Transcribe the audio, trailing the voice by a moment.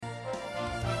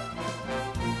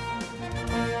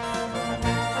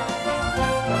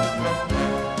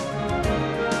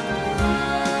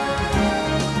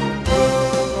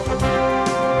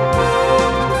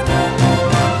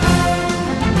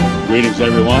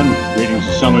everyone. Greetings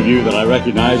to some of you that I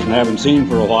recognize and haven't seen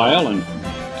for a while, and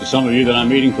to some of you that I'm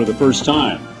meeting for the first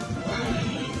time.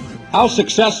 How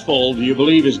successful do you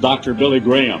believe is Dr. Billy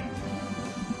Graham?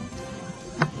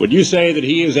 Would you say that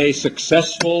he is a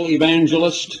successful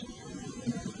evangelist?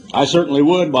 I certainly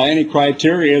would, by any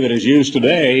criteria that is used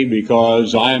today,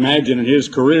 because I imagine in his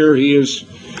career he has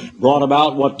brought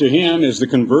about what to him is the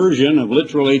conversion of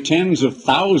literally tens of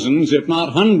thousands, if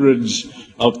not hundreds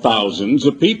of thousands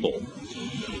of people.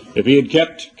 If he had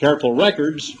kept careful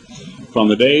records from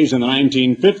the days in the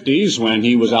 1950s when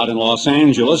he was out in Los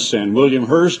Angeles and William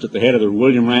Hearst, at the head of the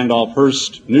William Randolph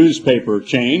Hearst newspaper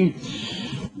chain,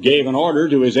 gave an order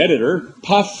to his editor,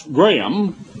 Puff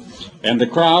Graham, and the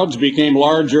crowds became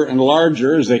larger and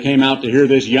larger as they came out to hear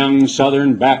this young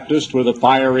Southern Baptist with a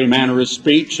fiery manner of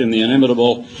speech in the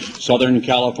inimitable Southern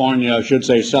California, I should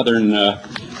say Southern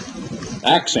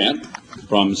accent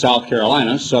from South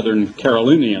Carolina, Southern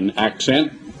Carolinian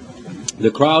accent. The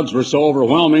crowds were so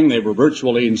overwhelming they were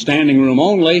virtually in standing room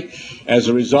only as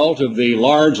a result of the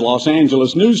large Los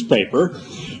Angeles newspaper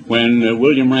when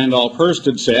William Randolph Hearst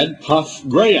had said, Puff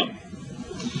Graham.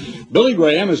 Billy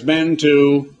Graham has been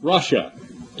to Russia,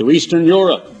 to Eastern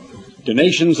Europe, to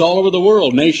nations all over the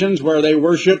world, nations where they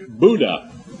worship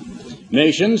Buddha,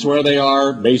 nations where they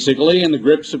are basically in the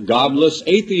grips of godless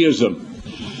atheism.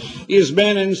 He has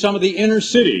been in some of the inner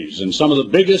cities and some of the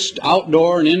biggest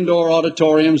outdoor and indoor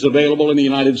auditoriums available in the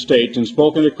United States and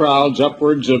spoken to crowds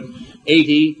upwards of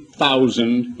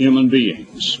 80,000 human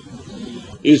beings.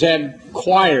 He's had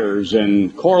choirs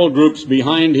and choral groups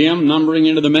behind him numbering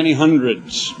into the many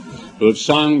hundreds who have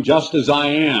sung Just As I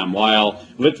Am, while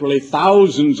literally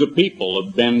thousands of people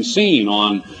have been seen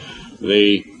on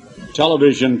the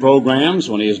television programs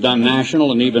when he has done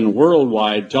national and even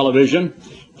worldwide television,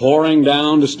 pouring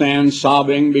down to stand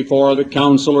sobbing before the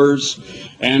counselors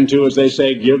and to, as they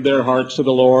say, give their hearts to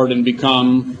the Lord and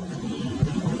become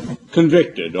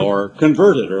convicted or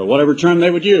converted or whatever term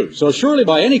they would use. So surely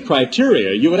by any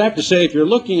criteria, you would have to say if you're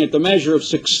looking at the measure of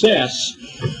success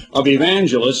of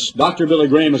evangelists, Dr. Billy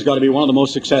Graham has got to be one of the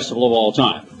most successful of all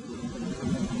time.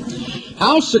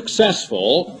 How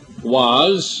successful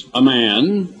was a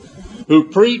man who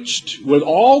preached with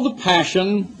all the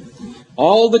passion,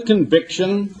 all the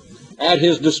conviction at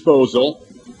his disposal,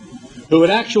 who had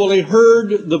actually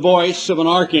heard the voice of an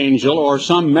archangel or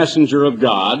some messenger of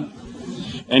God,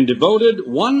 and devoted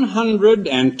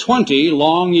 120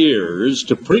 long years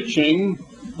to preaching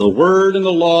the Word and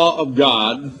the law of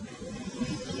God,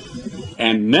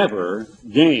 and never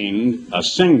gained a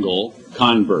single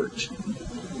convert?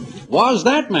 Was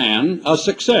that man a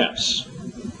success?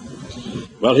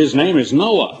 Well, his name is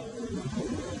Noah.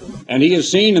 And he is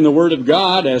seen in the Word of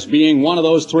God as being one of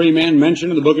those three men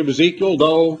mentioned in the book of Ezekiel,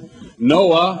 though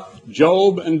Noah,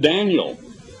 Job, and Daniel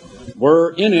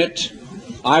were in it.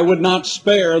 I would not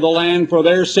spare the land for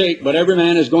their sake, but every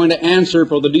man is going to answer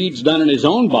for the deeds done in his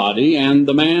own body, and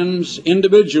the man's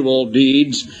individual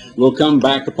deeds will come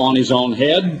back upon his own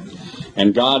head.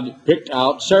 And God picked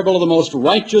out several of the most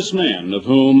righteous men of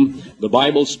whom the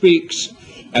Bible speaks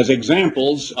as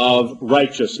examples of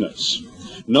righteousness.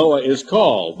 Noah is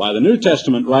called by the New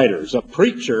Testament writers a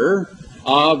preacher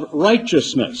of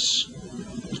righteousness.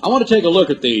 I want to take a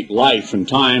look at the life and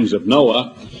times of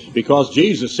Noah, because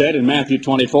Jesus said in Matthew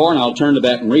 24, and I'll turn to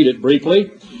that and read it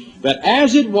briefly, that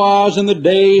as it was in the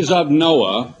days of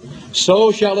Noah,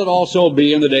 so shall it also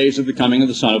be in the days of the coming of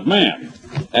the Son of Man.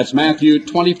 That's Matthew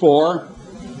 24,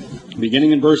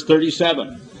 beginning in verse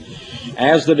 37.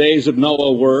 As the days of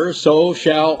Noah were, so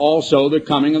shall also the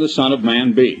coming of the Son of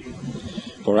Man be.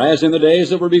 For as in the days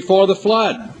that were before the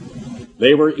flood,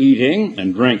 they were eating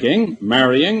and drinking,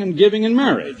 marrying and giving in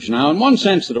marriage. Now, in one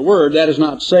sense of the word, that is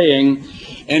not saying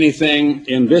anything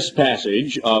in this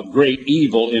passage of great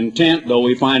evil intent, though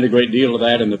we find a great deal of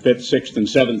that in the 5th, 6th, and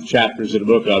 7th chapters of the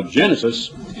book of Genesis,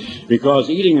 because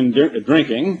eating and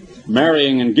drinking,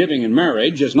 marrying and giving in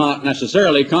marriage is not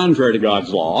necessarily contrary to God's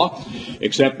law,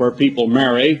 except where people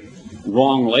marry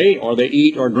wrongly, or they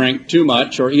eat or drink too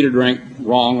much, or eat or drink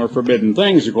wrong or forbidden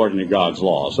things according to God's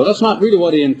law. So that's not really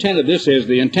what the intent of this is.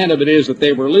 The intent of it is that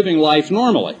they were living life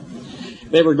normally.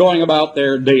 They were going about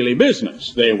their daily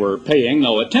business. They were paying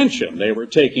no attention. They were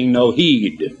taking no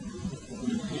heed.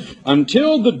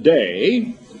 Until the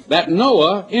day that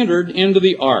Noah entered into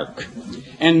the ark,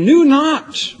 and knew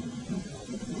not,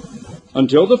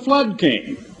 until the flood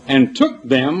came and took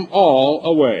them all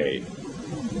away.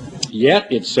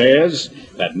 Yet it says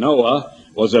that Noah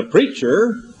was a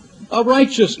preacher of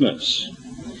righteousness.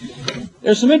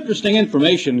 There's some interesting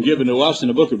information given to us in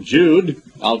the book of Jude.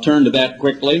 I'll turn to that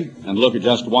quickly and look at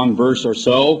just one verse or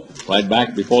so, right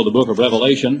back before the book of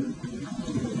Revelation.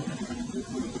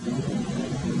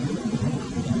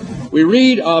 we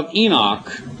read of Enoch,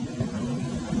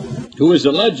 who is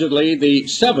allegedly the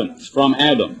seventh from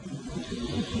Adam.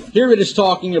 Here it is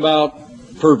talking about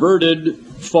perverted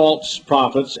false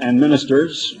prophets and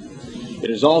ministers. It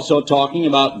is also talking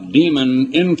about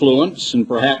demon influence and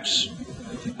perhaps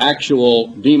actual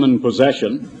demon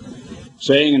possession,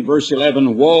 saying in verse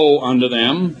 11, "Woe unto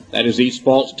them," that is, these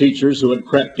false teachers who had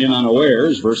crept in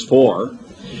unawares, verse 4.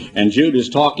 And Jude is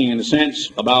talking in a sense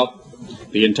about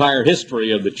the entire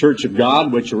history of the Church of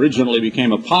God, which originally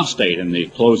became apostate in the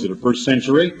close of the first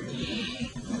century.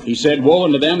 He said, "Woe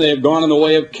unto them, they have gone in the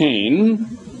way of Cain."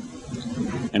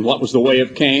 And what was the way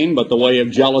of Cain but the way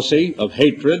of jealousy, of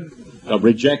hatred, of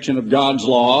rejection of God's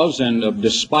laws, and of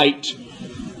despite,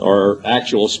 or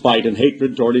actual spite and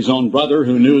hatred toward his own brother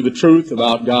who knew the truth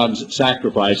about God's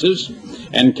sacrifices,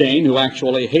 and Cain, who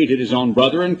actually hated his own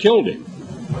brother and killed him,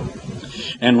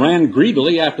 and ran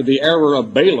greedily after the error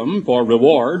of Balaam for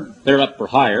reward. They're up for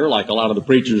hire, like a lot of the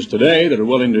preachers today that are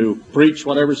willing to preach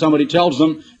whatever somebody tells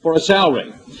them for a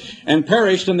salary. And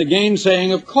perished in the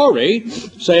gainsaying of Corey,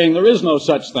 saying there is no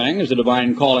such thing as a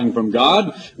divine calling from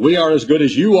God. We are as good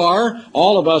as you are.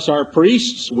 All of us are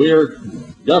priests. We're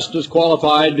just as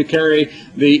qualified to carry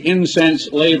the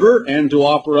incense laver and to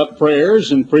offer up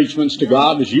prayers and preachments to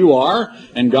God as you are.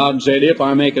 And God said, "If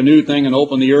I make a new thing and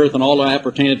open the earth and all that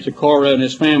pertaineth to Korah and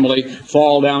his family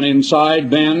fall down inside,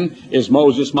 then is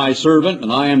Moses my servant,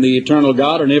 and I am the eternal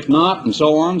God, and if not," and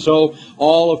so on. So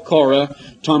all of Korah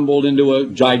tumbled into a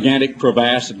gigantic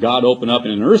crevasse that God opened up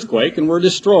in an earthquake and were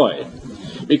destroyed,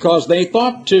 because they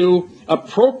thought to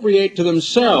appropriate to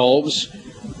themselves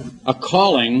a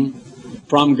calling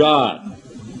from God.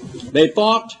 They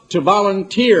thought to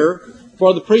volunteer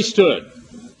for the priesthood.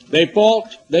 They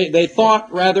thought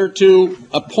rather to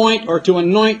appoint or to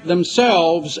anoint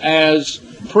themselves as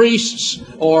priests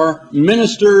or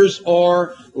ministers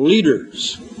or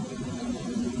leaders.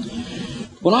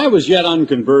 When I was yet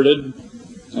unconverted,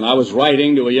 and I was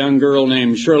writing to a young girl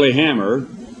named Shirley Hammer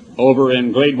over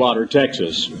in Gladewater,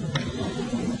 Texas,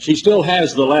 she still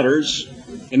has the letters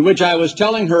in which I was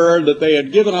telling her that they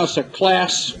had given us a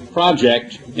class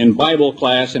project in Bible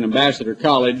class in Ambassador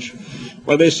College,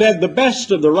 where they said the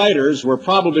best of the writers were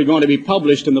probably going to be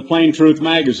published in the Plain Truth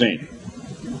magazine.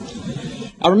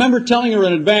 I remember telling her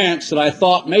in advance that I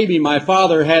thought maybe my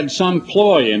father had some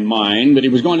ploy in mind, that he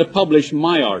was going to publish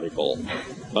my article.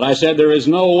 But I said there is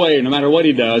no way, no matter what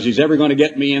he does, he's ever going to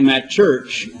get me in that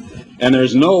church. And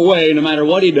there's no way, no matter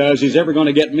what he does, he's ever going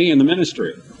to get me in the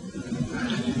ministry.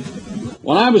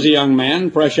 When I was a young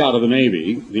man, fresh out of the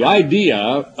Navy, the idea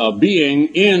of being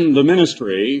in the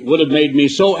ministry would have made me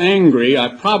so angry I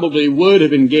probably would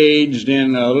have engaged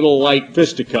in a little light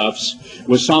fisticuffs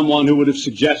with someone who would have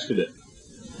suggested it.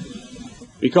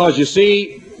 Because you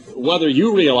see, whether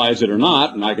you realize it or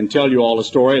not, and I can tell you all the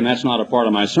story, and that's not a part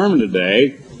of my sermon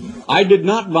today, I did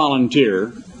not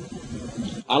volunteer.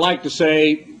 I like to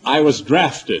say I was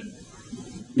drafted,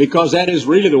 because that is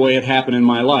really the way it happened in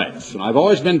my life. And I've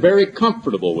always been very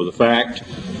comfortable with the fact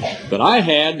that I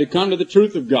had to come to the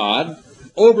truth of God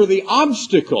over the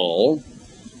obstacle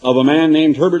of a man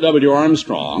named Herbert W.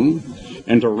 Armstrong,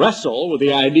 and to wrestle with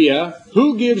the idea,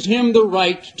 who gives him the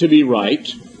right to be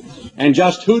right, and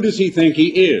just who does he think he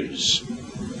is?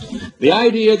 The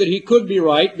idea that he could be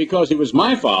right because he was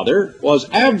my father was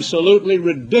absolutely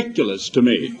ridiculous to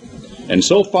me, and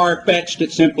so far-fetched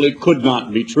it simply could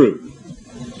not be true.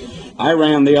 I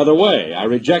ran the other way. I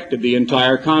rejected the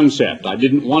entire concept. I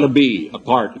didn't want to be a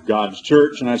part of God's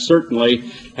church, and I certainly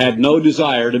had no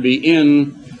desire to be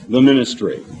in the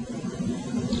ministry.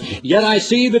 Yet I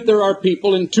see that there are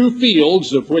people in two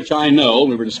fields of which I know,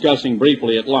 we were discussing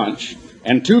briefly at lunch,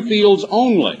 and two fields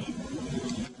only,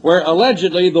 where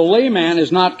allegedly the layman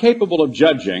is not capable of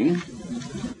judging,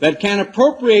 that can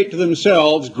appropriate to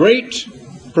themselves great,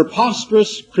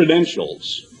 preposterous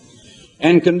credentials,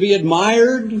 and can be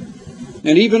admired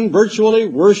and even virtually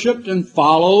worshipped and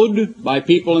followed by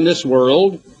people in this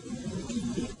world,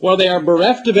 where they are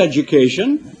bereft of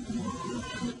education,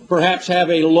 perhaps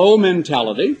have a low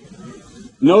mentality,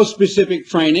 no specific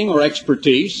training or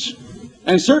expertise,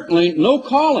 and certainly no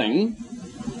calling,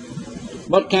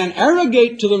 but can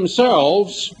arrogate to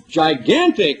themselves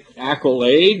gigantic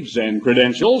accolades and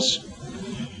credentials.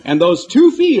 And those two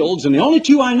fields, and the only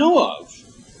two I know of,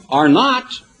 are not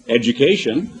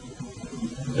education.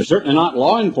 They're certainly not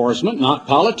law enforcement, not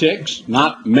politics,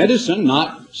 not medicine,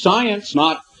 not science,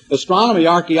 not astronomy,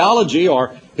 archaeology,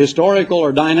 or historical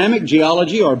or dynamic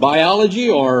geology, or biology,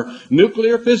 or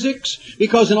nuclear physics.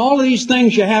 Because in all of these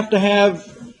things you have to have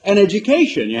an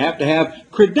education. You have to have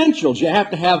credentials. You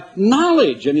have to have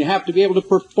knowledge, and you have to be able to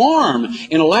perform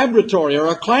in a laboratory or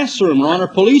a classroom or on a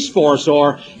police force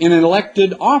or in an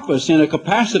elected office in a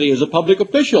capacity as a public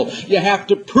official. You have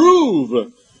to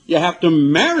prove, you have to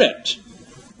merit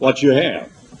what you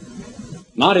have.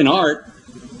 Not in art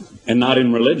and not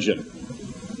in religion.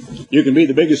 You can be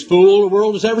the biggest fool the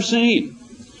world has ever seen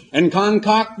and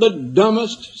concoct the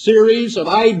dumbest series of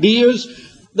ideas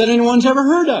that anyone's ever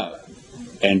heard of.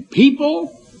 And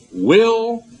people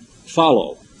will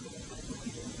follow.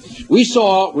 We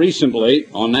saw recently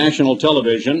on national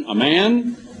television a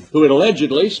man who had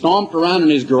allegedly stomped around in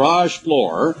his garage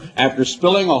floor after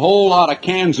spilling a whole lot of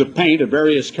cans of paint of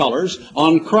various colors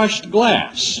on crushed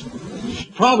glass.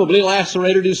 Probably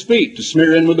lacerated his feet to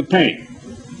smear in with the paint.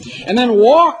 And then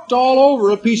walked all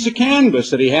over a piece of canvas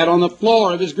that he had on the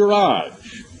floor of his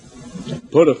garage.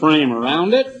 Put a frame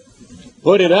around it,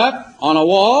 put it up on a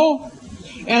wall,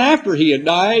 and after he had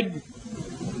died,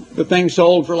 the thing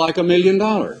sold for like $1 million.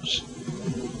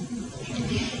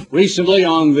 Recently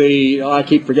on the, I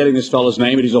keep forgetting this fellow's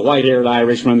name, but he's a white-haired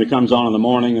Irishman that comes on in the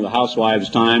morning of the Housewives'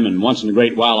 time, and once in a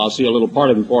great while I'll see a little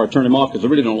part of him before I turn him off because I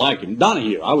really don't like him.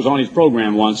 Donahue. I was on his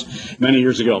program once many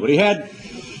years ago, but he had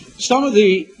some of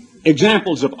the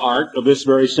examples of art of this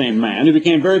very same man who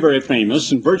became very, very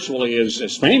famous, and virtually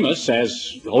as famous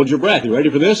as, hold your breath, you ready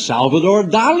for this? Salvador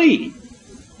Dali.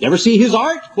 You ever see his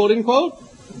art, quote unquote?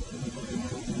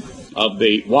 Of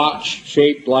the watch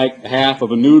shaped like half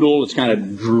of a noodle. It's kind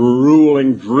of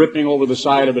drooling, dripping over the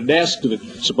side of a desk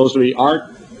that's supposed to be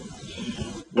art.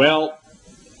 Well,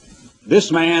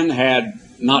 this man had,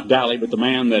 not Dali, but the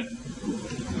man that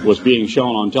was being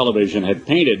shown on television had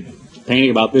painted a painting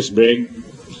about this big.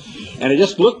 And it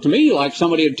just looked to me like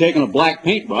somebody had taken a black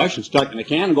paintbrush and stuck it in a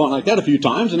can and gone like that a few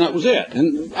times, and that was it.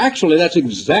 And actually, that's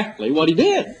exactly what he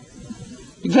did.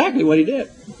 Exactly what he did.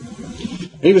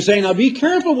 He was saying, now be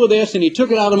careful with this, and he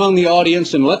took it out among the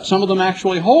audience and let some of them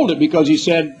actually hold it because he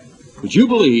said, would you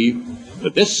believe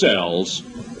that this sells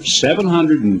for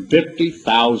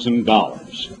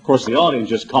 $750,000? Of course, the audience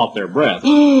just caught their breath.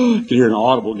 You could hear an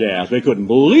audible gasp. They couldn't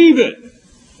believe it.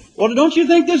 Well, don't you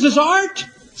think this is art?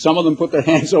 Some of them put their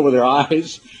hands over their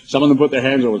eyes. Some of them put their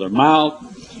hands over their mouth.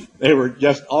 They were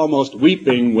just almost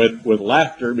weeping with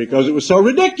laughter because it was so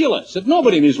ridiculous that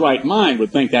nobody in his right mind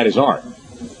would think that is art.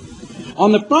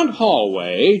 On the front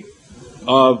hallway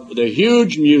of the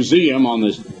huge museum on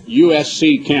the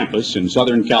USC campus in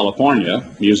Southern California,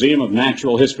 Museum of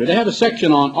Natural History, they have a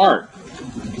section on art.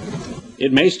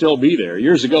 It may still be there.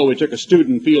 Years ago, we took a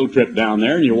student field trip down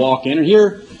there, and you walk in, and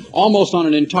here, almost on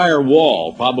an entire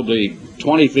wall, probably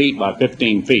 20 feet by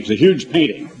 15 feet, it's a huge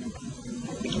painting.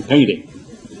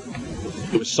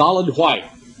 It was solid white.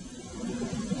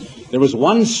 There was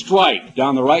one stripe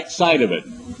down the right side of it,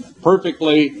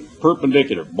 perfectly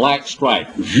perpendicular, black stripe,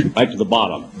 right to the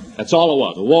bottom. That's all it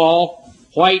was. A wall,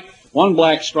 white, one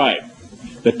black stripe.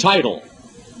 The title,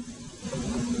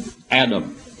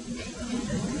 Adam.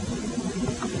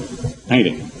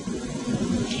 Painting.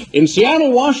 In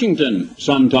Seattle, Washington,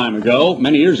 some time ago,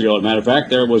 many years ago, as a matter of fact,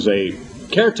 there was a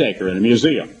caretaker in a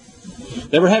museum.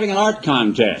 They were having an art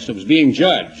contest. It was being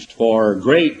judged for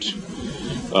great,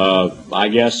 I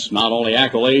guess, not only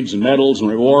accolades and medals and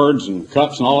rewards and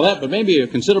cups and all of that, but maybe a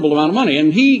considerable amount of money.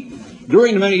 And he,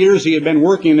 during the many years he had been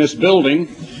working in this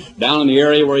building, down in the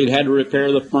area where he'd had to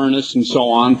repair the furnace and so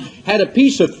on, had a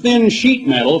piece of thin sheet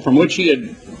metal from which he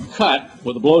had cut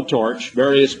with a blowtorch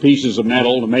various pieces of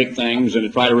metal to make things and to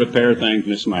try to repair things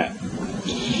and this and that.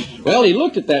 Well, he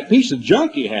looked at that piece of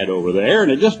junk he had over there,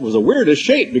 and it just was the weirdest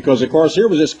shape because, of course, here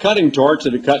was this cutting torch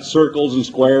that had cut circles and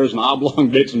squares and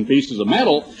oblong bits and pieces of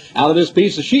metal out of this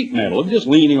piece of sheet metal. It was just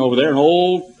leaning over there, an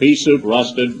old piece of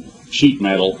rusted sheet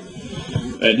metal.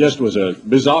 It just was a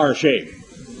bizarre shape.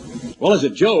 Well, as a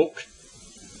joke,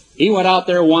 he went out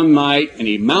there one night and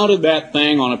he mounted that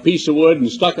thing on a piece of wood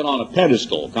and stuck it on a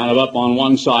pedestal, kind of up on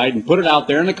one side, and put it out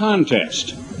there in a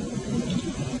contest.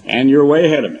 And you're way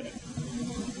ahead of me.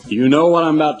 You know what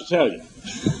I'm about to tell you.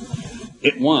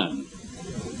 It won.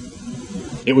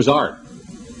 It was art.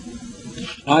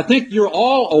 Now, I think you're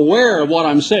all aware of what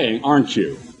I'm saying, aren't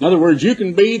you? In other words, you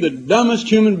can be the dumbest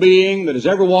human being that has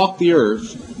ever walked the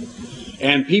earth,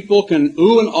 and people can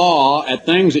ooh and awe at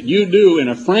things that you do in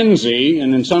a frenzy,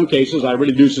 and in some cases, I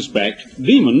really do suspect,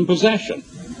 demon possession.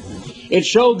 It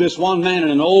showed this one man in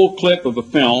an old clip of a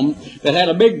film that had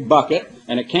a big bucket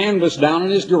and a canvas down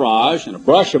in his garage and a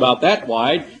brush about that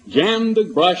wide, jammed the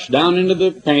brush down into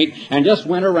the paint and just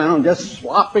went around just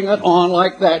slopping it on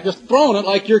like that, just throwing it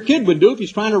like your kid would do if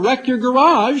he's trying to wreck your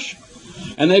garage.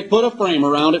 And they put a frame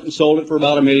around it and sold it for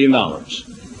about $1 million.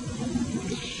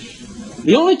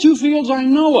 The only two fields I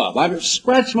know of, I've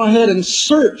scratched my head and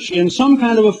searched in some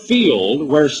kind of a field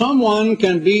where someone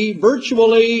can be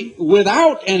virtually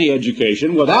without any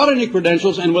education, without any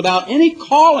credentials, and without any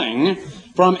calling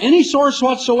from any source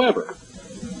whatsoever,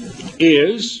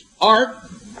 is art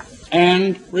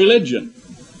and religion.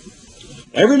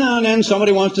 Every now and then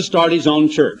somebody wants to start his own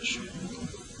church.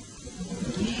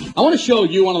 I want to show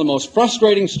you one of the most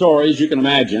frustrating stories you can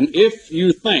imagine if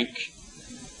you think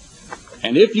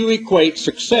and if you equate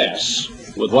success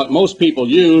with what most people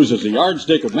use as a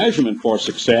yardstick of measurement for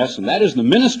success, and that is the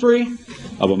ministry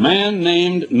of a man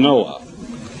named Noah.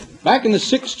 Back in the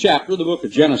 6th chapter of the book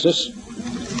of Genesis,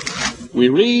 we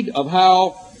read of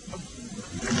how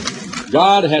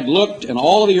God had looked and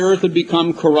all of the earth had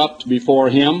become corrupt before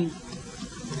him,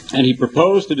 and he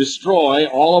proposed to destroy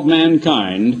all of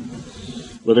mankind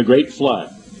with a great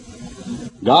flood.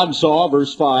 God saw,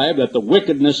 verse 5, that the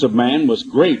wickedness of man was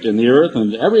great in the earth,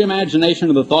 and every imagination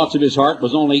of the thoughts of his heart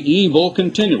was only evil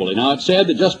continually. Now it said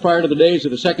that just prior to the days of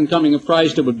the second coming of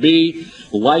Christ, it would be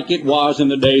like it was in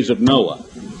the days of Noah.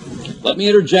 Let me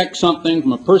interject something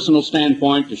from a personal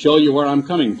standpoint to show you where I'm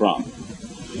coming from.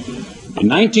 In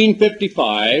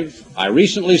 1955, I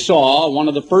recently saw one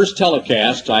of the first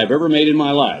telecasts I've ever made in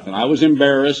my life, and I was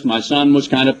embarrassed. My son was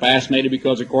kind of fascinated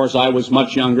because, of course, I was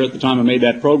much younger at the time I made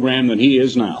that program than he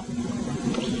is now.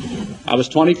 I was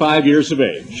 25 years of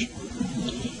age,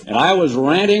 and I was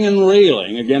ranting and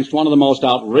railing against one of the most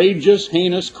outrageous,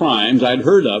 heinous crimes I'd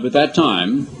heard of at that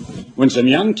time, when some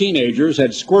young teenagers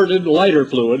had squirted lighter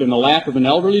fluid in the lap of an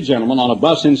elderly gentleman on a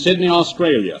bus in Sydney,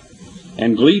 Australia,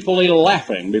 and gleefully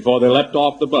laughing before they leapt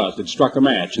off the bus, had struck a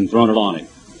match and thrown it on him.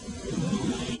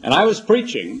 And I was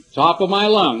preaching, top of my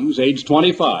lungs, age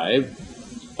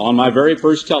 25, on my very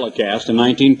first telecast in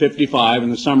 1955 in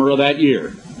the summer of that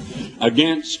year,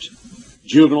 against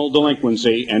juvenile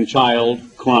delinquency and child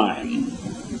crime.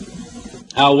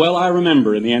 How well I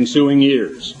remember in the ensuing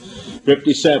years,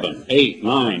 57, 8,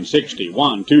 9, 60,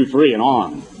 1, 2, 3, and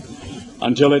on,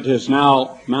 until it has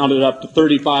now mounted up to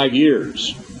 35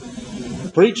 years,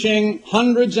 preaching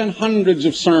hundreds and hundreds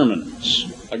of sermons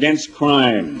against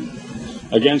crime,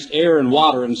 against air and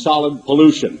water and solid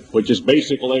pollution, which is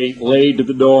basically laid to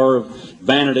the door of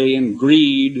vanity and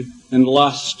greed and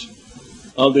lust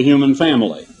of the human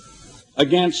family,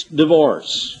 against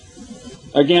divorce,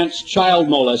 against child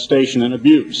molestation and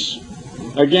abuse,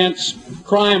 against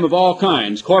crime of all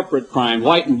kinds, corporate crime,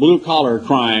 white and blue collar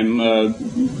crime,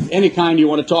 any kind you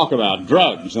want to talk about,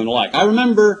 drugs and the like. I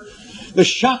remember the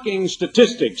shocking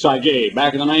statistics I gave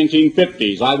back in the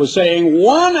 1950s. I was saying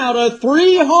 1 out of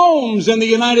 3 homes in the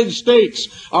United States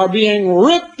are being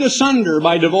ripped asunder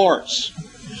by divorce.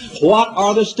 What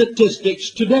are the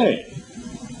statistics today?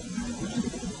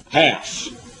 Half.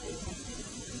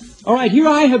 All right, here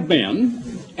I have been,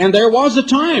 and there was a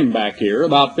time back here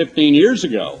about 15 years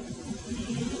ago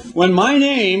when my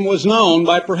name was known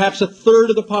by perhaps 1/3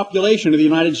 of the population of the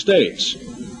United States.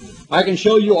 I can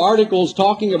show you articles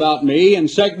talking about me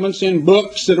and segments in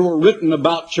books that were written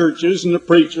about churches and the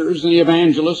preachers and the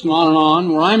evangelists and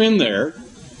on, where I'm in there,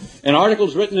 and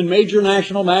articles written in major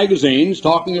national magazines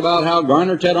talking about how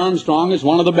Garner Ted Armstrong is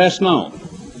one of the best known.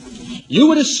 You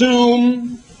would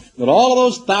assume that all of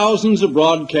those thousands of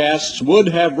broadcasts would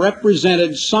have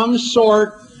represented some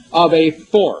sort of a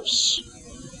force,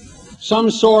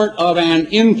 some sort of an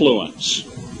influence,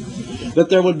 that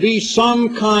there would be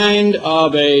some kind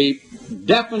of a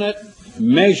definite,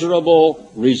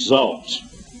 measurable result.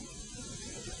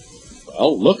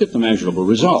 Well, look at the measurable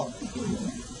result.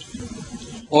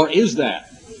 Or is that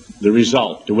the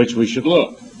result to which we should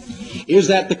look? Is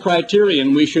that the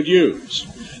criterion we should use?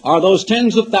 Are those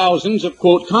tens of thousands of,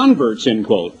 quote, converts, end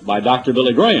quote, by Dr.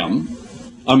 Billy Graham,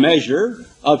 a measure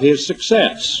of his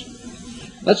success?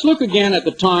 Let's look again at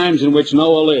the times in which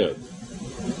Noah lived.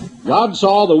 God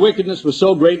saw the wickedness was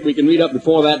so great, we can read up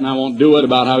before that, and I won't do it,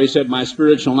 about how he said, my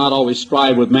spirit shall not always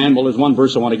strive with man. Well, there's one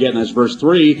verse I want to get, and that's verse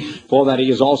 3, for that he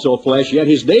is also flesh, yet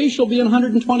his days shall be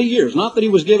 120 years. Not that he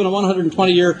was given a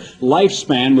 120-year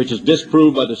lifespan, which is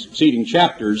disproved by the succeeding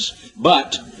chapters,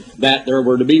 but that there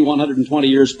were to be 120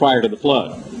 years prior to the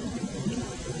flood.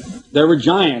 There were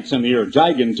giants in the earth.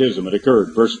 Gigantism had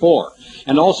occurred, verse 4.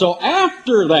 And also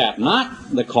after that,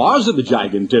 not the cause of the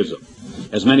gigantism,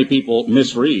 as many people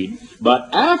misread, but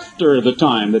after the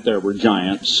time that there were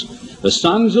giants, the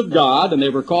sons of God, and they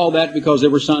were called that because they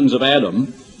were sons of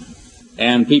Adam,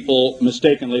 and people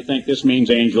mistakenly think this means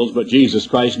angels, but Jesus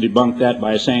Christ debunked that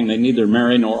by saying they neither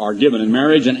marry nor are given in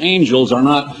marriage, and angels are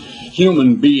not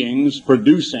human beings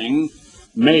producing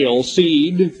male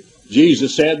seed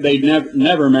Jesus said they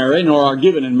never marry, nor are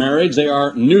given in marriage. They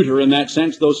are neuter in that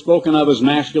sense, though spoken of as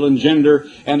masculine gender,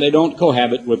 and they don't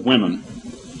cohabit with women.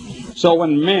 So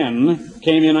when men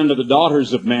came in unto the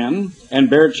daughters of men, and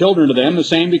bare children to them, the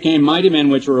same became mighty men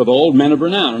which were of old, men of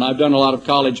renown. And I've done a lot of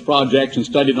college projects and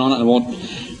studied on it, and I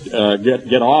won't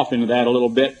get off into that a little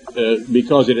bit,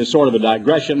 because it is sort of a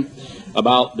digression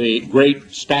about the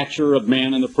great stature of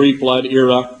men in the pre-flood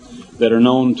era that are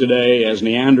known today as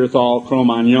Neanderthal,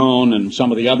 Cro-Magnon, and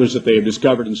some of the others that they have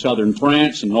discovered in southern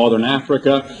France and northern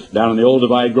Africa, down in the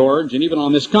Olduvai Gorge, and even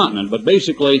on this continent. But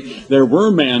basically, there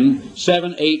were men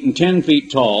 7, 8, and 10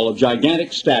 feet tall, of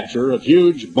gigantic stature, of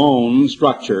huge bone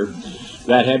structure,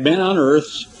 that had been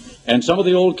unearthed, and some of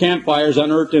the old campfires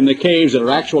unearthed in the caves that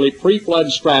are actually pre-flood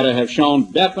strata have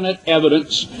shown definite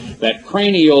evidence that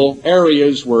cranial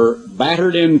areas were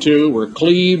battered into, were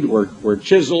cleaved, were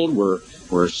chiseled, were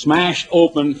smashed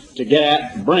open to get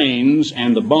at brains,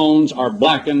 and the bones are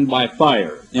blackened by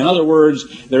fire. In other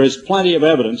words, there is plenty of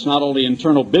evidence, not only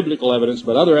internal biblical evidence,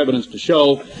 but other evidence to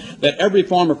show that every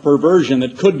form of perversion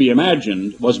that could be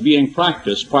imagined was being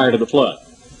practiced prior to the flood.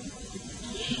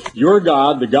 Your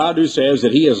God, the God who says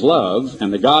that He is love,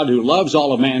 and the God who loves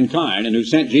all of mankind, and who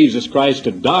sent Jesus Christ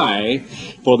to die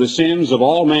for the sins of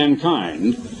all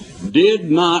mankind,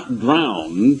 did not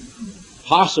drown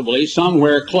possibly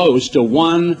somewhere close to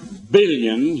 1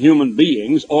 billion human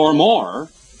beings or more,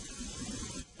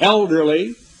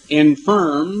 elderly,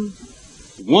 infirm,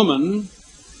 woman,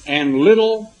 and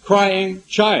little crying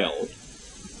child.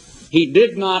 He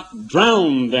did not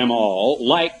drown them all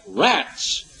like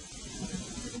rats,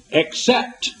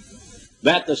 except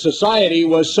that the society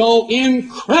was so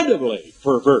incredibly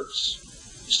perverse,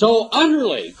 so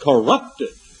utterly corrupted,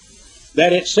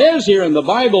 that it says here in the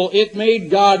Bible it made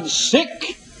God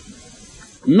sick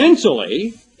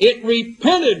mentally. It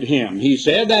repented Him, He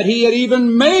said, that He had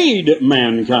even made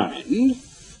mankind.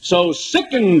 So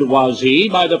sickened was He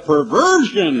by the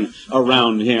perversion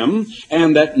around Him,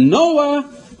 and that Noah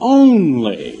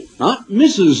only, not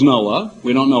Mrs. Noah,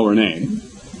 we don't know her name,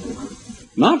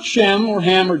 not Shem or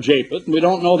Ham or Japheth, we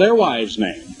don't know their wives'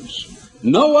 names.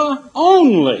 Noah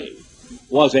only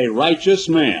was a righteous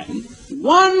man.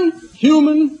 One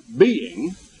human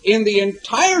being in the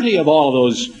entirety of all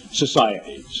those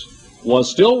societies was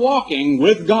still walking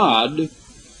with God,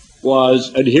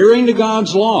 was adhering to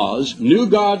God's laws, knew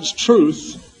God's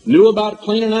truth, knew about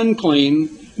clean and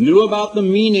unclean, knew about the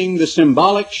meaning, the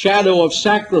symbolic shadow of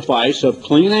sacrifice of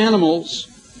clean animals,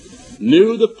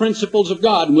 knew the principles of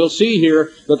God. And we'll see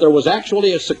here that there was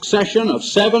actually a succession of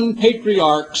 7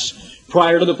 patriarchs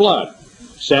prior to the flood.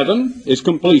 7 is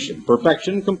completion,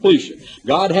 perfection, completion.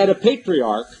 God had a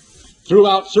patriarch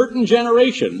throughout certain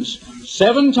generations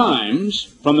 7 times,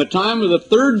 from the time of the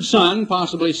 3rd son,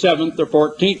 possibly 7th or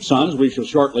 14th son, as we shall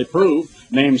shortly prove,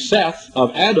 named Seth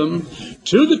of Adam,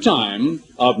 to the time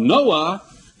of Noah,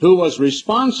 who was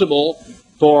responsible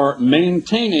for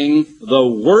maintaining the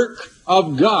work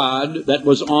of God that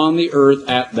was on the earth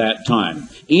at that time.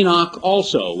 Enoch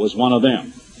also was one of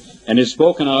them, and is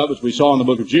spoken of, as we saw in the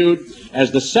book of Jude,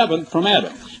 as the 7th from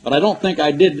Adam. But I don't think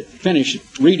I did finish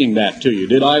reading that to you,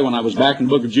 did I, when I was back in the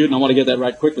book of Jude? And I want to get that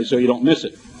right quickly so you don't miss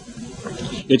it.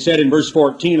 It said in verse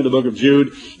 14 of the book of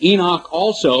Jude, Enoch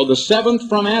also, the 7th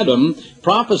from Adam,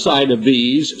 prophesied of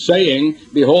these, saying,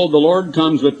 Behold, the Lord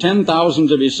comes with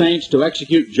 10,000s of His saints to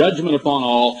execute judgment upon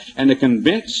all, and to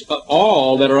convince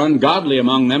all that are ungodly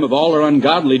among them of all their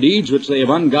ungodly deeds which they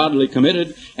have ungodly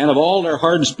committed, and of all their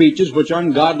hard speeches which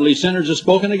ungodly sinners have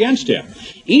spoken against Him.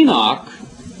 Enoch,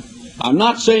 I'm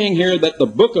not saying here that the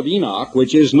book of Enoch,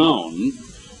 which is known,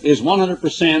 is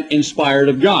 100% inspired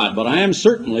of God, but I am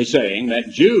certainly saying that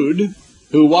Jude,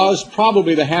 who was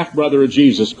probably the half-brother of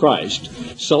Jesus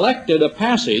Christ, selected a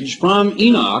passage from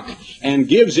Enoch and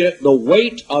gives it the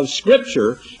weight of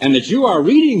Scripture, and that you are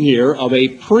reading here of a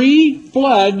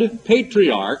pre-flood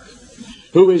patriarch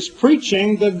who is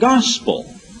preaching the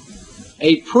gospel.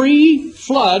 A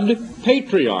pre-flood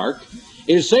patriarch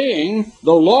is saying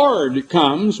the Lord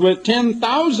comes with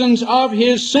 10,000s of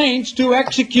His saints to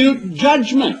execute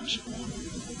judgment.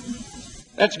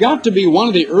 That's got to be one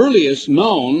of the earliest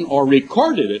known, or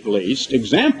recorded at least,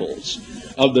 examples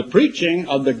of the preaching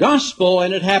of the gospel,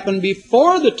 and it happened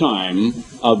before the time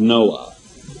of Noah.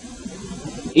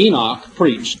 Enoch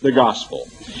preached the gospel.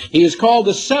 He is called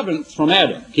the 7th from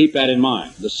Adam. Keep that in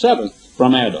mind. The 7th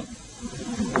from Adam.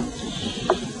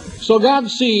 So God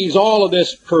sees all of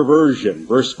this perversion,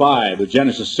 verse 5 of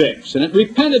Genesis 6, and it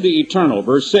repented the Eternal,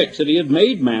 verse 6, that He had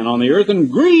made man on the earth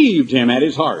and grieved Him at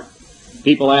His heart.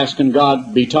 People ask, can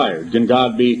God be tired? Can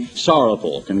God be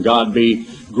sorrowful? Can God be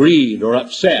grieved or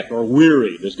upset or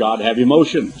weary? Does God have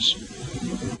emotions?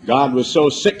 God was so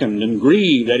sickened and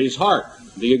grieved at his heart,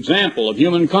 the example of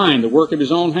humankind, the work of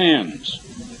his own hands,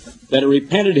 that it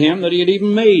repented him that he had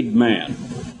even made man.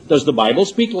 Does the Bible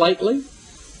speak lightly?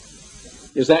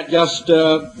 Is that just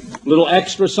a little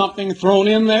extra something thrown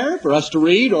in there for us to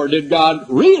read? Or did God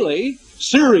really,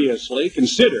 seriously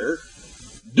consider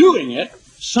doing it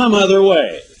some other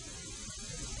way?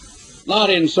 Not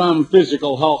in some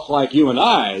physical hulk like you and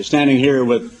I, standing here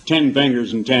with 10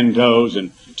 fingers and 10 toes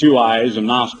and 2 eyes and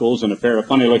nostrils and a pair of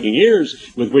funny-looking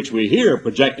ears with which we hear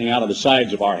projecting out of the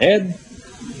sides of our head,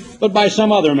 but by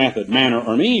some other method, manner,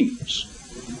 or means.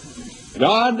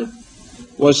 God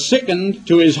was sickened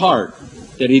to his heart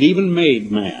that he'd even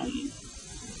made man.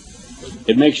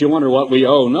 It makes you wonder what we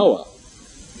owe Noah.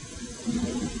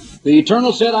 The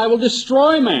Eternal said, I will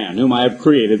destroy man, whom I have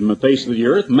created from the face of the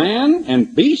earth, man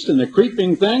and beast and the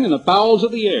creeping thing and the fowls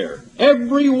of the air,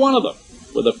 every one of them,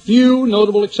 with a few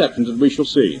notable exceptions that we shall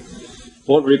see.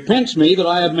 For it repents me that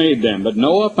I have made them. But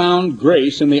Noah found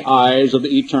grace in the eyes of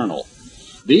the Eternal.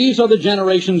 These are the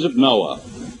generations of Noah.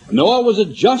 Noah was a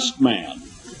just man.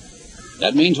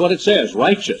 That means what it says,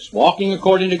 righteous, walking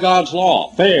according to God's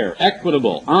law, fair,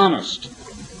 equitable, honest,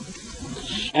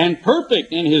 and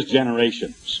perfect in his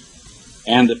generations.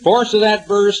 And the force of that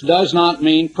verse does not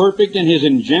mean perfect in his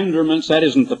engenderments. That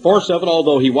isn't the force of it,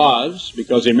 although he was,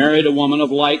 because he married a woman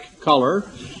of like color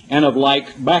and of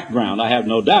like background, I have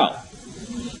no doubt.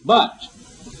 But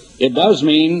it does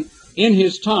mean in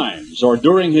his times or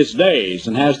during his days,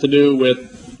 and has to do with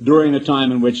during the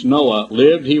time in which Noah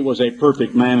lived. He was a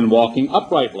perfect man and walking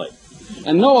uprightly.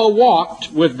 And Noah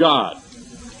walked with God.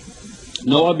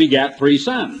 Noah begat 3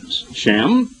 sons.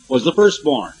 Shem was the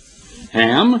firstborn,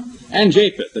 Ham, and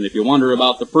Japheth. And if you wonder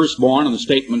about the firstborn and the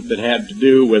statement that had to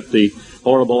do with the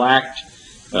horrible act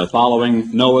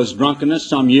following Noah's drunkenness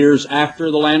some years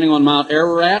after the landing on Mount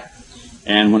Ararat,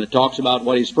 and when it talks about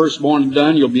what his firstborn had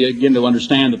done, you'll begin to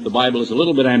understand that the Bible is a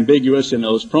little bit ambiguous in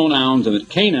those pronouns, and that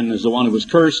Canaan is the one who was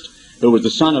cursed, who was the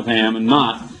son of Ham, and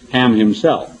not Ham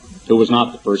himself, who was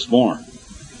not the firstborn.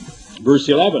 Verse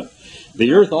 11,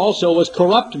 the earth also was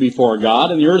corrupt before God,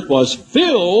 and the earth was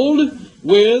filled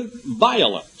with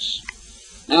violence.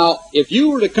 Now, if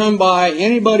you were to come by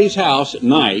anybody's house at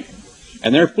night,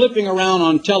 and they're flipping around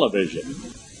on television,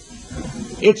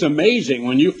 it's amazing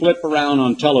when you flip around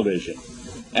on television,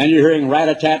 and you're hearing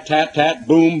rat-a-tat-tat-tat,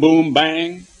 boom, boom,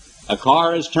 bang. A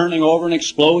car is turning over and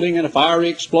exploding in a fiery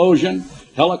explosion.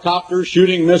 Helicopters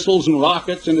shooting missiles and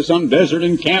rockets into some desert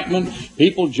encampment.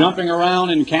 People jumping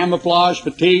around in camouflage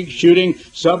fatigue, shooting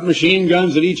submachine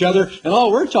guns at each other. And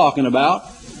all we're talking about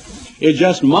is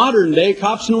just modern-day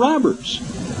cops and robbers.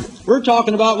 We're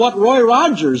talking about what Roy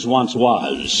Rogers once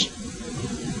was.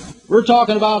 We're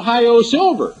talking about Hi-Yo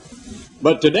Silver.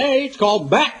 But today, it's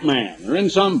called Batman. They're in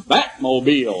some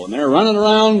Batmobile, and they're running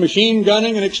around machine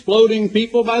gunning and exploding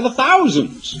people by the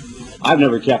thousands. I've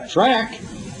never kept track,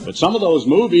 but some of those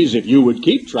movies, if you would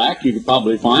keep track, you could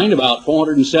probably find about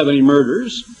 470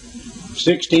 murders,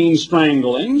 16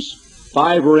 stranglings,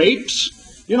 5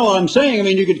 rapes. You know what I'm saying? I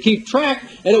mean, you could keep track,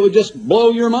 and it would just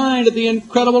blow your mind at the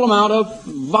incredible amount of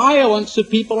violence that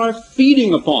people are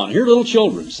feeding upon. Here are little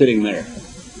children sitting there,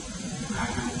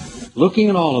 looking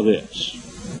at all of this.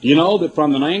 You know that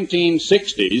from the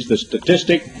 1960s, the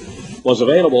statistic was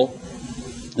available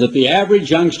that the average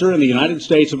youngster in the United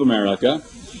States of America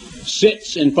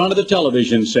sits in front of the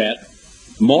television set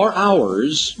more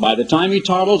hours by the time he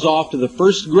toddles off to the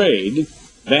first grade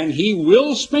than he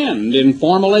will spend in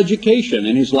formal education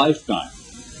in his lifetime.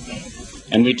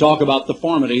 And we talk about the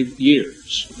formative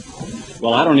years.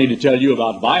 Well, I don't need to tell you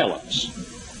about violence.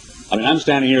 I mean, I'm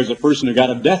standing here as a person who got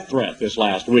a death threat this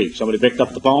last week. Somebody picked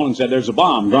up the phone and said, there's a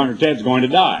bomb. Garner Ted's going to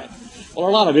die. Well, there are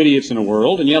a lot of idiots in the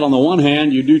world, and yet on the one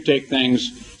hand, you do take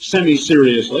things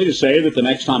semi-seriously to say that the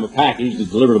next time a package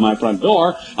is delivered to my front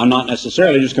door, I'm not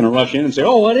necessarily just going to rush in and say,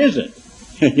 oh, what is it?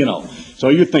 You know, so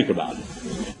you think about it.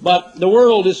 But the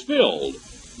world is filled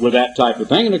with that type of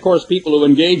thing, and of course people who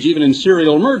engage even in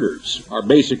serial murders are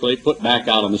basically put back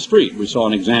out on the street. We saw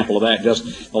an example of that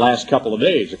just the last couple of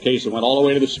days, a case that went all the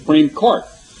way to the Supreme Court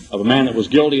of a man that was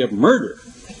guilty of murder,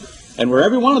 and where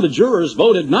every one of the jurors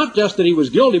voted not just that he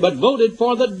was guilty, but voted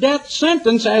for the death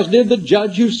sentence, as did the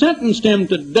judge who sentenced him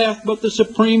to death, but the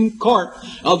Supreme Court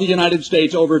of the United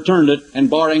States overturned it,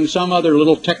 and barring some other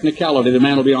little technicality, the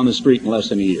man will be on the street in less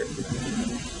than a year.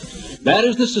 That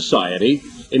is the society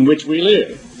in which we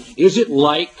live. Is it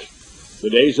like the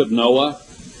days of Noah?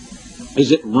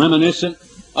 Is it reminiscent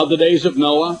of the days of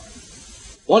Noah?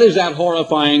 What is that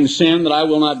horrifying sin that I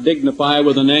will not dignify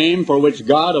with a name, for which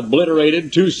God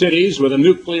obliterated 2 cities with a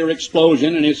nuclear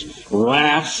explosion in his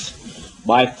wrath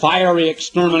by fiery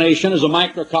extermination as a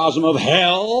microcosm of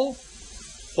hell?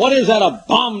 What is that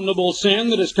abominable sin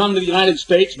that has come to the United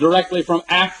States directly from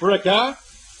Africa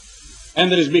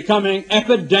and that is becoming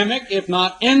epidemic, if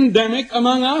not endemic,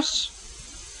 among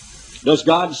us? Does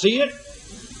God see it?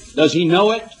 Does he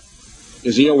know it?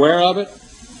 Is he aware of it?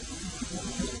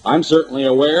 I'm certainly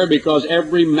aware, because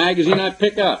every magazine I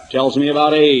pick up tells me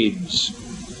about AIDS.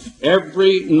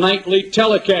 Every nightly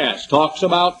telecast talks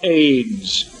about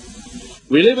AIDS.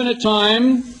 We live in a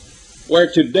time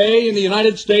where today in the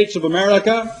United States of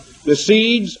America, the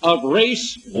seeds of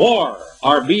race war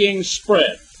are being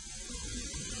spread.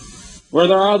 Where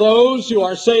there are those who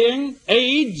are saying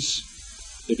AIDS,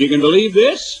 if you can believe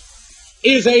this,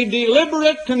 is a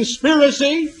deliberate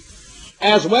conspiracy,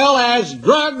 as well as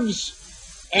drugs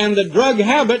and the drug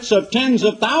habits of tens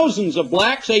of thousands of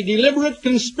blacks, a deliberate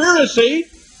conspiracy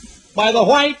by the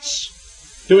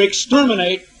whites to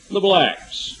exterminate the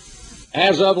blacks.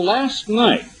 As of last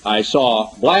night, I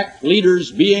saw black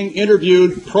leaders being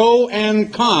interviewed pro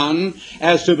and con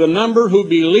as to the number who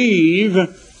believe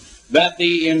that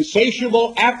the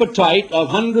insatiable appetite of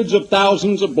hundreds of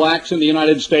thousands of blacks in the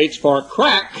United States for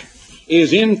crack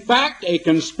is in fact a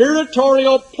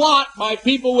conspiratorial plot by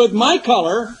people with my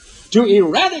color to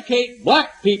eradicate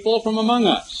black people from among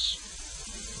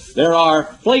us. There are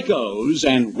flacos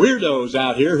and weirdos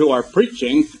out here who are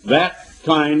preaching that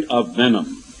kind of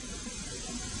venom.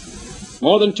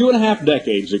 More than 2.5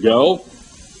 decades ago,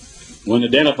 when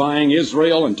identifying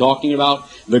Israel and talking about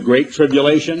the Great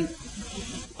Tribulation,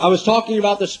 I was talking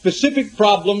about the specific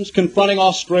problems confronting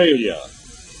Australia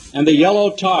and the yellow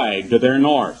tide to their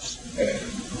north.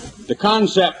 The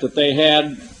concept that they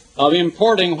had of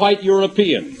importing white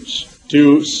Europeans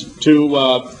to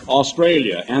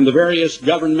Australia, and the various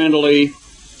governmentally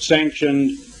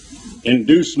sanctioned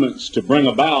inducements to bring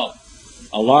about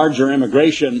a larger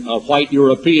immigration of white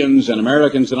Europeans and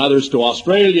Americans and others to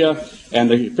Australia.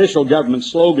 And the official government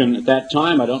slogan at that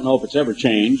time, I don't know if it's ever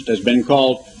changed, has been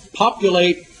called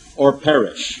 "Populate or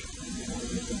Perish."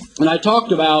 And I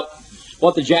talked about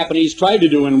what the Japanese tried to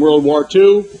do in World War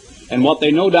II, and what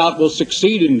they no doubt will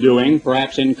succeed in doing,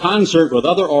 perhaps in concert with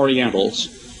other Orientals,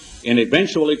 in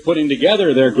eventually putting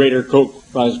together their greater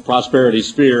prosperity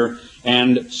sphere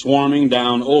and swarming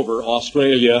down over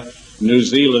Australia, New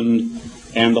Zealand,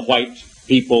 and the white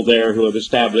people there who have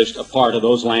established a part of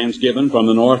those lands given from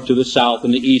the north to the south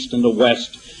and the east and the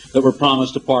west that were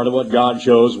promised a part of what God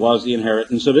chose was the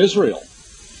inheritance of Israel.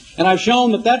 And I've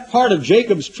shown that that part of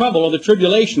Jacob's trouble, of the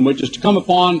tribulation, which is to come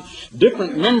upon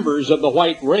different members of the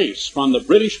white race, from the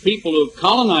British people who have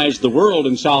colonized the world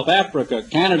in South Africa,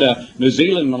 Canada, New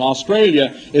Zealand, and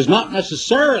Australia, is not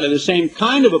necessarily the same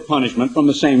kind of a punishment from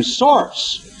the same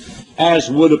source as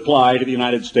would apply to the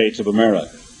United States of America.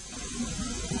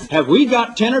 Have we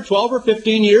got 10 or 12 or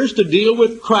 15 years to deal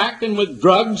with crack and with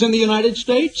drugs in the United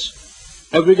States?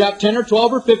 Have we got 10 or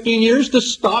 12 or 15 years to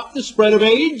stop the spread of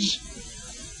AIDS?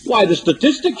 Why, the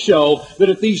statistics show that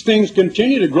if these things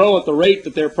continue to grow at the rate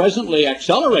that they're presently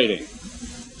accelerating,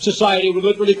 society would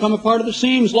literally come apart at the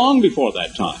seams long before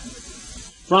that time.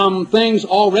 From things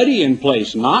already in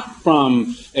place, not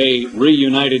from a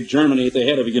reunited Germany at the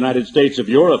head of the United States of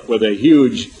Europe with a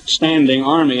huge standing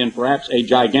army and perhaps a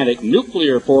gigantic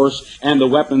nuclear force and the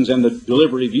weapons and the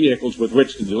delivery vehicles with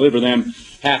which to deliver them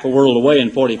half a world away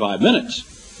in 45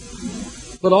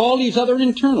 minutes. But all these other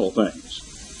internal things.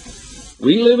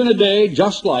 We live in a day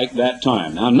just like that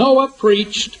time. Now, Noah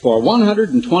preached for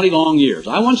 120 long years.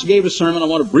 I once gave a sermon. I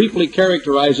want to briefly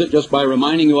characterize it just by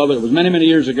reminding you of it. It was many, many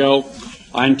years ago.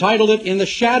 I entitled it, "In the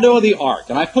Shadow of the Ark."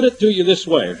 And I put it to you this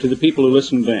way, or to the people who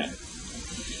listened then.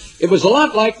 It was a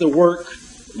lot like the work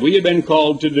we had been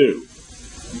called to do.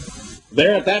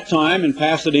 There at that time in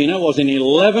Pasadena was an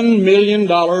 $11 million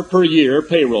per year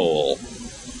payroll.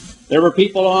 There were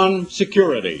people on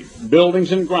security,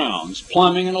 buildings and grounds,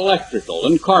 plumbing and electrical,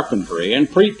 and carpentry, and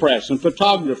pre-press and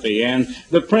photography, and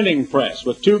the printing press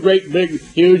with 2 great big,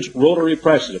 huge rotary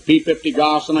presses, a P-50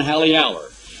 Goss and a Halley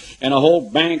Aller, and a whole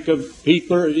bank of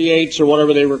P-38s or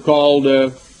whatever they were called,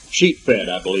 sheet-fed,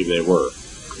 I believe they were.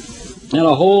 And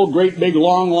a whole great big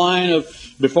long line of,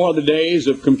 before the days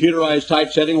of computerized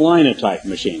typesetting, linotype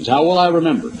machines. How will I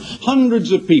remember?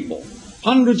 Hundreds of people.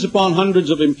 Hundreds upon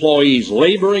hundreds of employees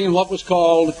laboring in what was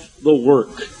called the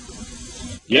work.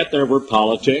 Yet there were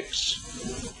politics,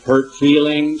 hurt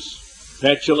feelings,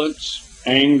 petulance,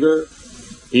 anger.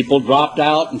 People dropped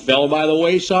out and fell by the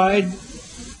wayside.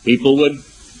 People would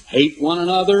hate one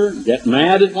another, get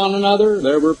mad at one another.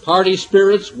 There were party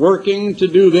spirits working to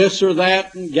do this or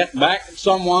that and get back at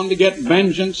someone to get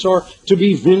vengeance or to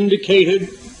be vindicated.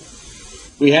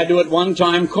 We had to at one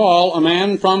time call a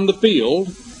man from the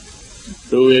field,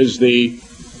 who is the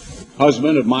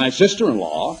husband of my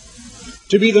sister-in-law,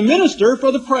 to be the minister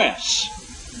for the press,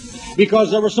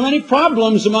 because there were so many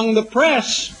problems among the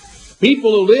press.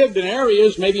 People who lived in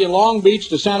areas, maybe in Long Beach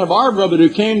to Santa Barbara, but who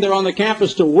came there on the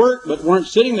campus to work, but weren't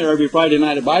sitting there every Friday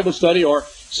night at Bible study or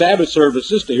Sabbath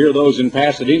services to hear those in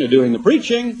Pasadena doing the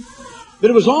preaching, that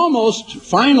it was almost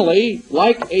finally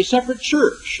like a separate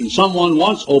church. And someone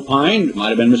once opined, it might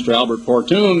have been Mr. Albert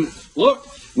Fortune, look,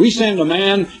 we send a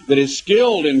man that is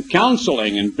skilled in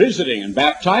counseling and visiting and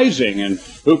baptizing and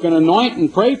who can anoint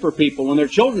and pray for people when their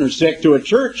children are sick to a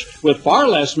church with far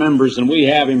less members than we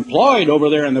have employed over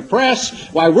there in the press.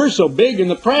 Why, we're so big in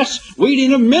the press, we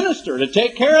need a minister to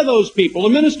take care of those people, to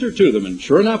minister to them. And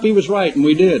sure enough, he was right, and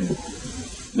we did. And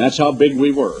that's how big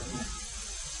we were.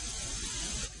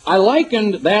 I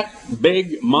likened that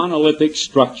big monolithic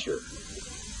structure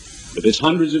with its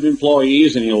hundreds of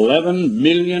employees and $11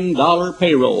 million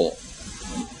payroll,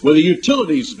 with a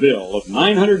utilities bill of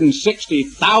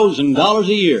 $960,000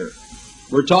 a year.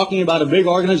 We're talking about a big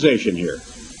organization here.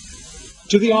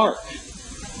 To the ark.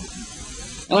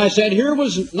 And I said, here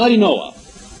was Nutty Noah,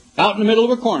 out in the middle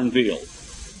of a cornfield,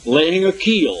 laying a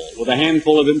keel with a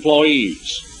handful of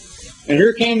employees. And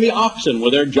here came the oxen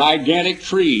with their gigantic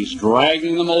trees,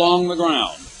 dragging them along the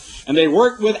ground. And they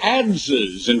worked with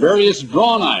adzes and various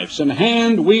draw knives and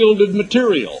hand-wielded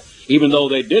material, even though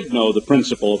they did know the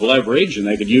principle of leverage and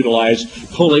they could utilize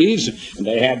pulleys, and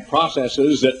they had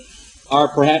processes that are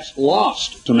perhaps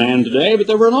lost to man today. But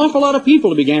there were an awful lot of people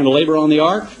who began to labor on the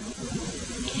ark.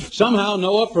 Somehow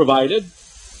Noah provided.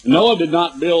 Noah did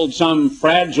not build some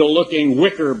fragile-looking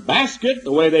wicker basket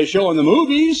the way they show in the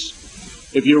movies.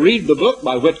 If you read the book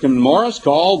by Whitcomb and Morris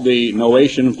called The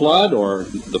Noachian Flood, or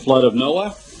The Flood of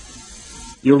Noah,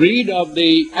 you read of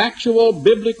the actual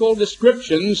biblical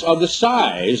descriptions of the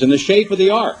size and the shape of the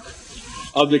ark,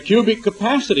 of the cubic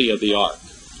capacity of the ark.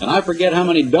 And I forget how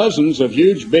many dozens of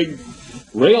huge, big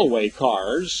railway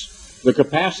cars the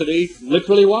capacity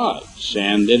literally was.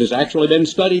 And it has actually been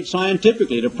studied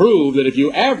scientifically to prove that if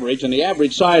you average, and the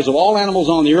average size of all animals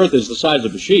on the earth is the size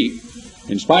of a sheep,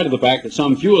 in spite of the fact that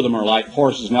some few of them are like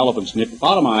horses and elephants and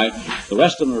hippopotami, the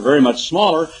rest of them are very much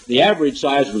smaller. The average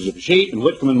size was of a sheep, and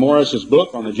Whitcomb and Morris's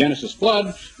book on the Genesis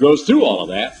flood goes through all of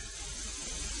that.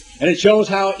 And it shows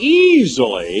how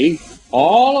easily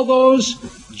all of those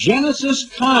Genesis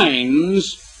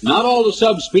kinds, not all the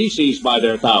subspecies by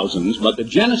their thousands, but the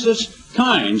Genesis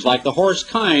kinds, like the horse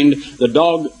kind, the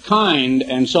dog kind,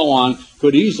 and so on,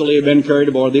 could easily have been carried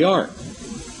aboard the ark.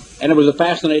 And it was a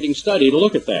fascinating study to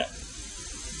look at that.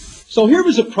 So here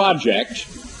was a project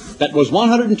that was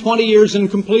 120 years in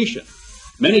completion.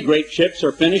 Many great ships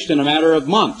are finished in a matter of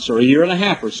months or a year and a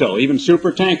half or so, even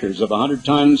super tankers of 100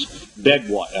 tons dead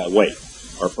weight,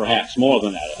 or perhaps more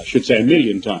than that. I should say 1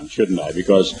 million tons, shouldn't I?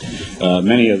 Because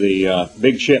many of the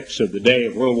big ships of the day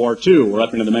of World War II were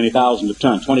up into the many thousands of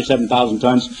tons, 27,000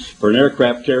 tons for an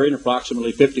aircraft carrier and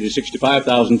approximately 50 to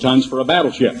 65,000 tons for a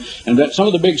battleship. And that some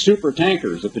of the big super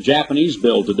tankers that the Japanese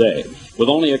build today, with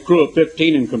only a crew of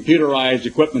 15 and computerized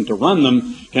equipment to run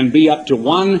them, can be up to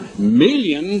 1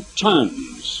 million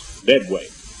tons dead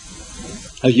weight.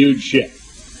 A huge ship.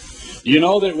 You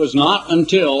know that it was not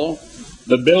until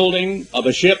the building of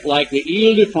a ship like the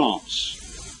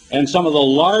Ile-de-France and some of the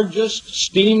largest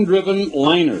steam-driven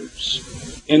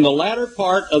liners in the latter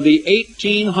part of the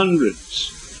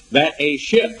 1800s that a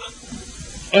ship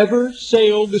ever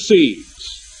sailed the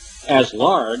seas as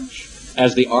large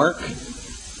as the ark.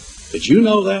 Did you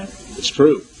know that? It's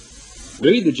true.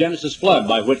 Read the Genesis flood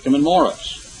by Whitcomb and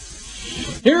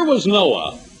Morris. Here was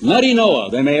Noah, Nutty Noah,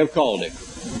 they may have called him,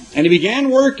 and he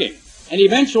began working. And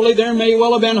eventually there may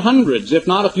well have been hundreds, if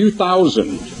not a few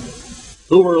thousand,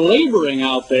 who were laboring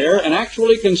out there and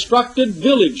actually constructed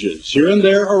villages here and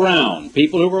there around.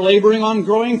 People who were laboring on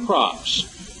growing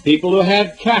crops, people who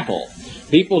had cattle,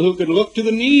 people who could look to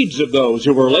the needs of those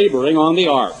who were laboring on the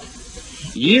ark.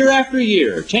 Year after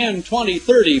year, 10, 20,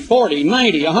 30, 40,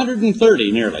 90,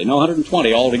 130 nearly, no,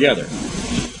 120 altogether.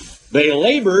 They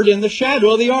labored in the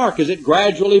shadow of the ark as it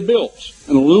gradually built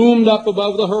and loomed up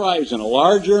above the horizon, a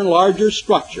larger and larger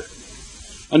structure,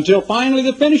 until finally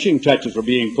the finishing touches were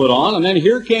being put on. And then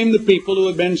here came the people who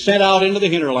had been sent out into the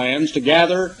hinterlands to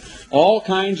gather all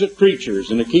kinds of creatures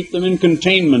and to keep them in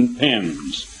containment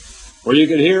pens, where you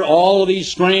could hear all of these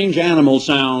strange animal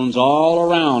sounds all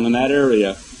around in that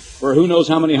area, where who knows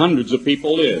how many hundreds of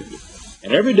people lived.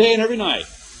 And every day and every night,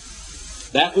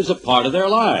 That was a part of their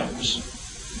lives.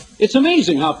 It's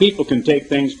amazing how people can take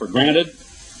things for granted,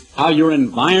 how your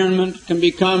environment can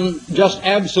become just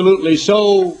absolutely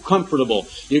so comfortable.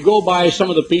 You go by some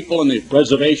of the people in the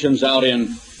reservations out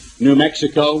in New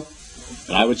Mexico,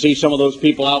 and I would see some of those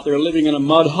people out there living in a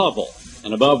mud hovel.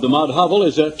 And above the mud hovel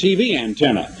is a TV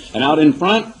antenna. And out in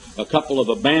front, a couple of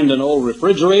abandoned old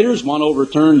refrigerators, one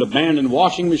overturned abandoned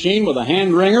washing machine with a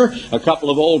hand wringer, a couple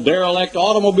of old derelict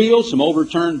automobiles, some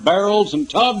overturned barrels and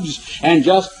tubs, and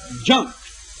just junk.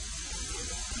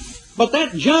 But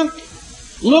that junk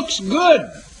looks good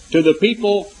to the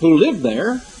people who live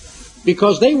there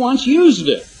because they once used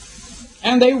it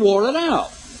and they wore it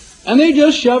out. And they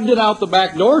just shoved it out the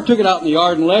back door, took it out in the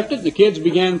yard and left it, and the kids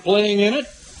began playing in it.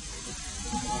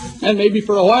 And maybe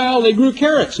for a while they grew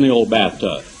carrots in the old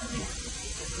bathtub.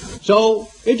 So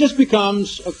it just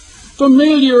becomes a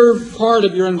familiar part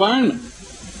of your environment.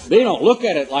 They don't look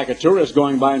at it like a tourist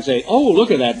going by and say, oh,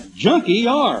 look at that junky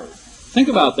yard. Think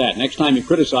about that next time you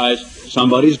criticize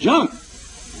somebody's junk.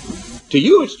 To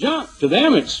you it's junk. To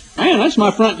them it's, man, that's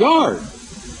my front yard.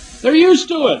 They're used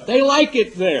to it. They like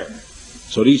it there.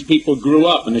 So these people grew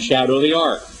up in the shadow of the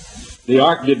ark. The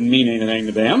ark didn't mean anything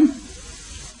to them.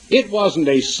 It wasn't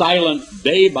a silent,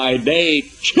 day-by-day,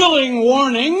 chilling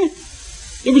warning.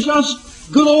 It was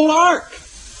just good old ark.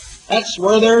 That's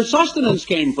where their sustenance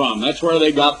came from. That's where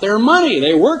they got their money.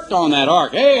 They worked on that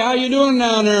ark. Hey, how you doing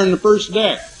down there in the first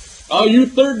deck? Oh, you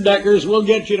third deckers, we'll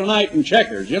get you tonight in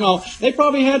checkers. You know, they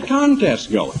probably had contests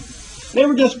going. They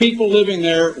were just people living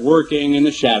there working in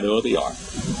the shadow of the ark.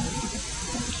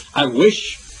 I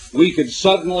wish we could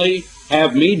suddenly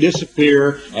have me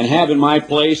disappear and have in my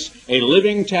place a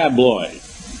living tabloid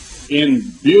in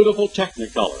beautiful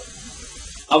Technicolor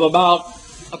of about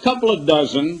a couple of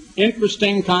dozen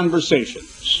interesting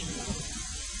conversations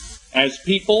as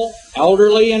people,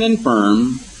 elderly and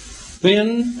infirm,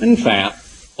 thin and fat,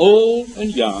 old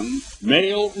and young,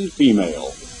 male and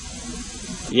female,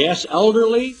 yes,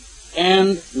 elderly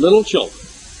and little children.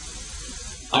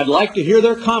 I'd like to hear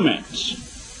their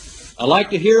comments. I'd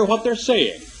like to hear what they're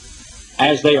saying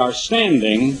as they are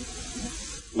standing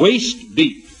waist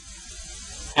deep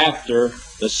after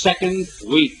the second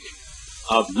week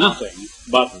of nothing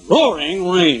but roaring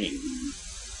rain.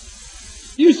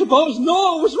 You suppose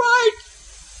Noah was right?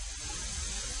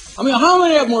 I mean, how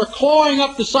many of them were clawing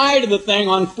up the side of the thing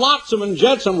on flotsam and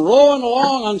jetsam, rowing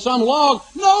along on some log?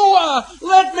 Noah,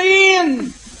 let me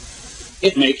in!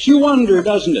 It makes you wonder,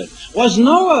 doesn't it? Was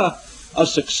Noah a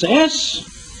success?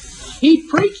 He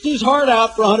preached his heart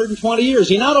out for 120 years.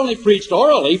 He not only preached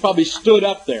orally, he probably stood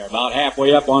up there about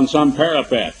halfway up on some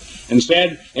parapet and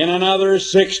said, in another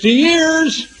 60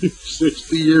 years,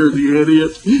 60 years, you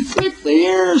idiot, 60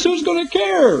 years, who's going to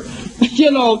care?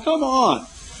 You know, come on.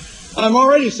 I'm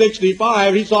already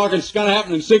 65. He's talking it's going to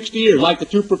happen in 60 years, like the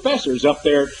two professors up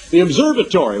there at the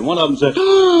observatory. One of them said,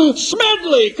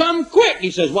 Smedley, come quick.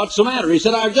 He says, what's the matter? He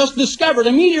said, I've just discovered a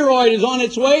meteoroid is on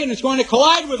its way and it's going to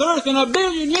collide with Earth in 1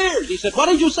 billion years. He said, what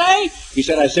did you say? He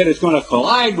said, I said it's going to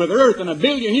collide with Earth in 1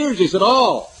 billion years. He said,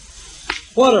 oh,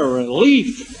 what a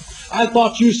relief. I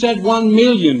thought you said 1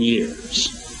 million years.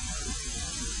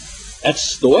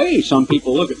 That's the way some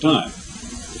people look at time.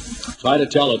 Try to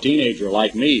tell a teenager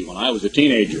like me when I was a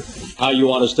teenager how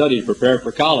you ought to study to prepare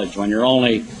for college when you're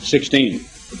only 16.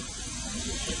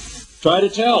 Try to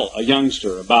tell a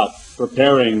youngster about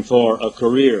preparing for a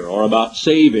career or about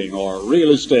saving or real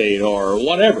estate or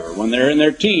whatever when they're in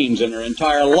their teens and their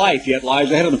entire life yet lies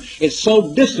ahead of them. It's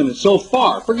so distant, it's so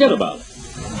far, forget about it.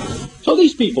 So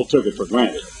these people took it for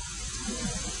granted.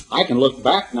 I can look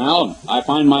back now, and I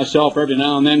find myself every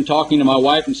now and then talking to my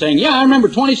wife and saying, yeah, I remember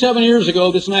 27 years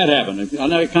ago this and that happened.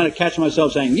 And I kind of catch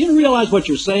myself saying, you realize what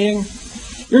you're saying?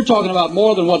 You're talking about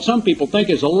more than what some people think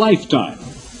is a lifetime.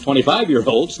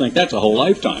 25-year-olds think that's a whole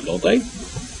lifetime, don't they?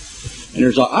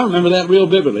 And I remember that real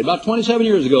vividly. About 27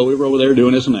 years ago, we were over there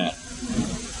doing this and that.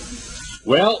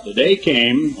 Well, the day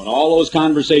came when all those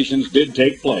conversations did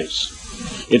take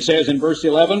place. It says in verse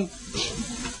 11,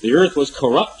 the earth was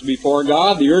corrupt before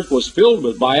God. The earth was filled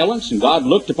with violence. And God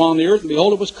looked upon the earth, and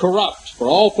behold, it was corrupt. For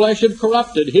all flesh had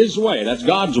corrupted his way. That's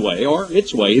God's way, or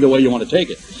its way, either way you want to take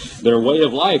it. Their way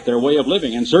of life, their way of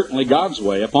living, and certainly God's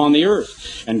way upon the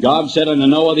earth. And God said unto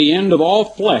Noah, the end of all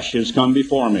flesh is come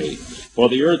before me. For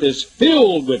the earth is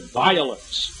filled with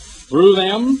violence. Through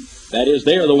them, that is,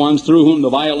 they are the ones through whom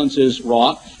the violence is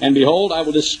wrought. And behold, I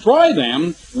will destroy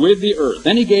them with the earth.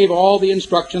 Then he gave all the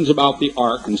instructions about the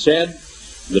ark, and said,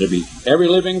 that it be every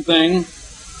living thing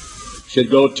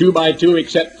should go 2 by 2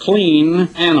 except clean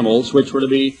animals, which were to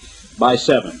be by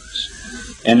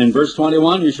sevens. And in verse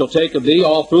 21, you shall take of thee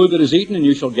all food that is eaten, and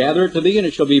you shall gather it to thee, and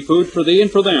it shall be food for thee and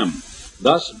for them.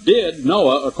 Thus did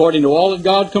Noah, according to all that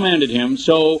God commanded him,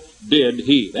 so did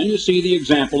he. Then you see the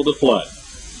example of the flood.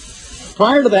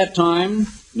 Prior to that time,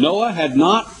 Noah had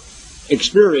not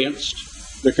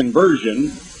experienced the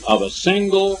conversion of a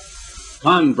single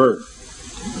convert.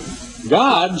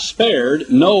 God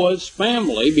spared Noah's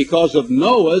family because of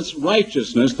Noah's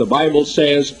righteousness, the Bible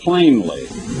says plainly.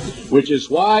 Which is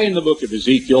why in the book of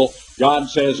Ezekiel, God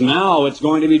says now it's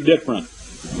going to be different.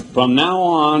 From now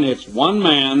on, it's one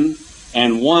man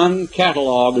and one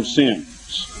catalog of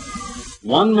sins.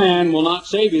 One man will not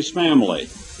save his family.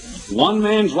 One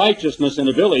man's righteousness in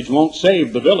a village won't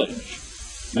save the village.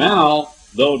 Now,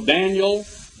 though Daniel,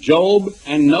 Job,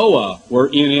 and Noah were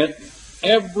in it,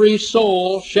 every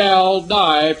soul shall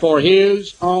die for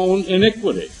his own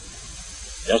iniquity.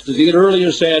 Just as he had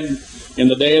earlier said in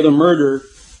the day of the murder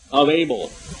of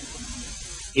Abel,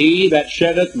 he that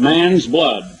sheddeth man's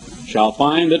blood shall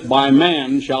find that by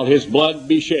man shall his blood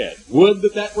be shed. Would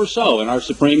that that were so in our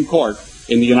Supreme Court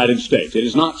in the United States. It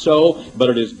is not so, but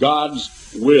it is God's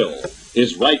will,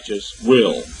 his righteous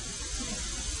will.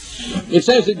 It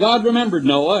says that God remembered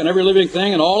Noah and every living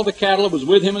thing and all the cattle that was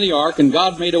with him in the ark, and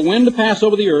God made a wind to pass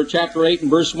over the earth, chapter 8 and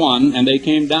verse 1, and they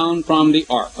came down from the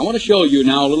ark. I want to show you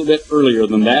now a little bit earlier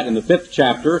than that, in the 5th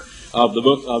chapter of the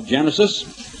book of Genesis,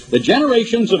 the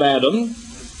generations of Adam,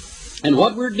 and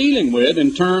what we're dealing with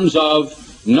in terms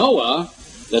of Noah,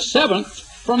 the 7th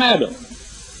from Adam.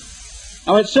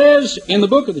 Now it says in the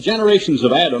book of the generations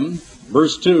of Adam,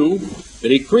 verse 2, that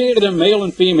he created them male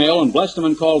and female and blessed them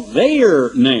and called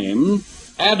their name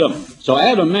Adam. So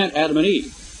Adam meant Adam and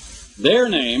Eve. Their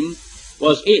name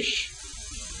was Ish.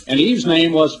 And Eve's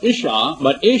name was Isha,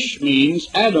 but Ish means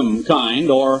Adam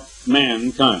kind or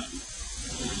mankind.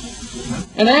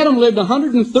 And Adam lived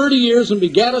 130 years and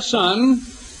begat a son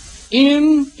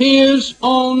in his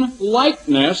own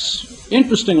likeness.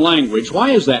 Interesting language. Why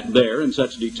is that there in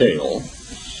such detail?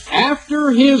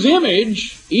 After his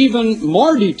image, even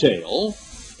more detail,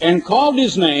 and called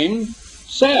his name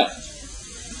Seth.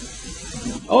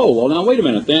 Oh, well, now wait a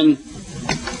minute. Then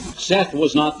Seth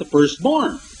was not the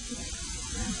firstborn.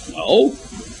 No.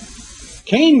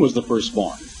 Cain was the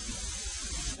firstborn.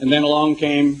 And then along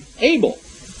came Abel.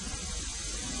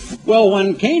 Well,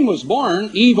 when Cain was born,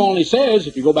 Eve only says,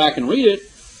 if you go back and read it,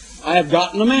 I have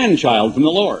gotten a man-child from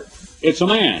the Lord. It's a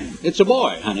man. It's a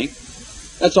boy, honey.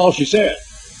 That's all she said.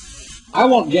 I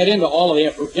won't get into all of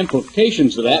the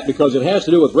implications of that because it has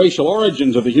to do with racial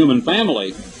origins of the human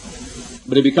family.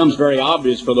 But it becomes very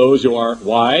obvious for those who are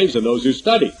wise and those who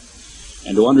study.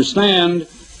 And to understand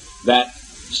that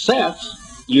Seth,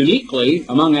 uniquely,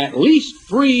 among at least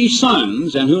 3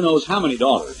 sons and who knows how many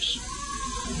daughters,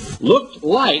 looked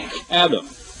like Adam.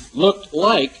 Looked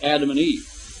like Adam and Eve.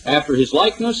 After his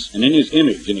likeness and in his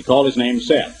image. And he called his name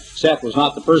Seth. Seth was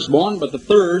not the firstborn, but the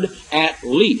third at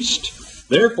least.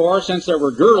 Therefore, since there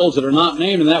were girls that are not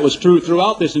named, and that was true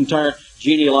throughout this entire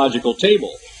genealogical table,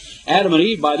 Adam and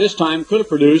Eve by this time could have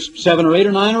produced 7 or 8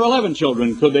 or 9 or 11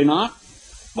 children, could they not?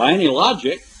 By any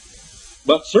logic.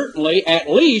 But certainly at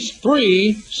least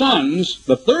 3 sons,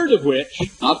 the third of which,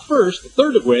 not first, the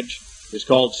third of which is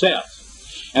called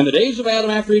Seth. And the days of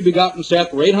Adam after he begotten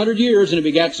Seth were 800 years, and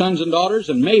he begat sons and daughters,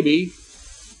 and maybe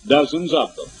dozens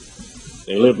of them.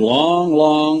 They lived long,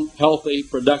 long, healthy,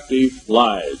 productive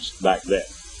lives back then.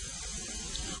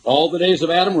 All the days of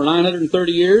Adam were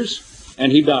 930 years,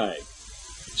 and he died.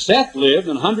 Seth lived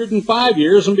 105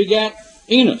 years and begat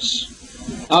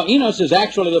Enos. Now, Enos is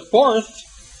actually the 4th,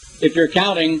 if you're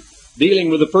counting, dealing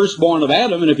with the firstborn of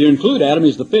Adam, and if you include Adam,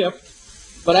 he's the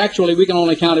 5th. But actually, we can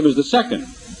only count him as the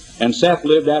 2nd. And Seth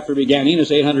lived after he began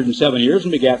Enos 807 years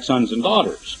and begat sons and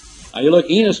daughters. Now, you look,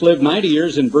 Enos lived 90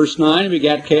 years in verse 9 and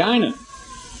begat Cainan.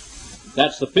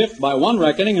 That's the 5th by one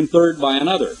reckoning and 3rd by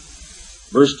another.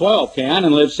 Verse 12,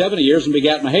 Cainan lived 70 years and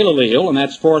begat Mahalaleel, and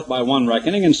that's 4th by one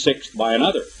reckoning and 6th by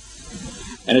another.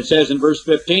 And it says in verse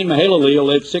 15, Mahalaleel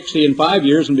lived 60 and 5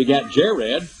 years and begat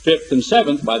Jared, 5th and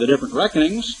 7th by the different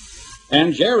reckonings.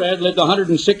 And Jared lived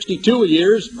 162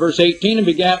 years, verse 18, and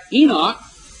begat Enoch,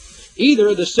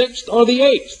 either the 6th or the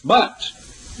 8th. But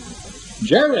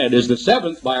Jared is the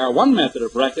 7th by our one method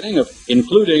of reckoning, of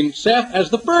including Seth as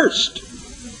the 1st.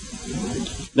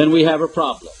 Then we have a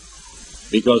problem.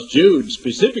 Because Jude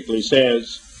specifically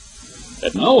says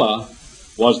that Noah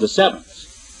was the 7th.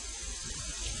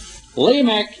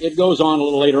 Lamech, it goes on a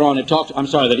little later on, that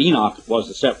Enoch was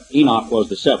the 7th. Enoch was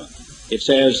the 7th. It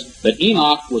says that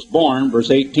Enoch was born, verse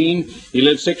 18, he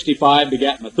lived 65,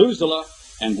 begat Methuselah,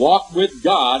 and walked with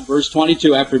God, verse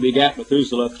 22, after he begat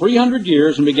Methuselah 300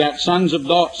 years and begat sons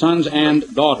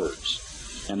and daughters.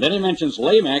 And then he mentions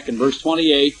Lamech in verse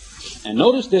 28. And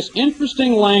notice this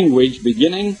interesting language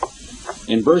beginning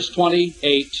in verse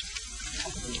 28,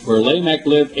 where Lamech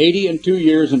lived 82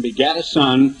 years and begat a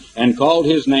son, and called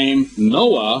his name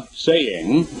Noah,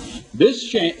 saying,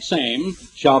 This same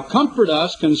shall comfort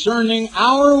us concerning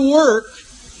our work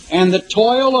and the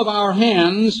toil of our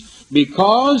hands,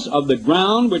 because of the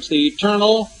ground which the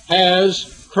Eternal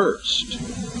has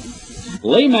cursed.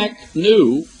 Lamech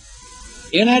knew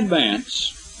in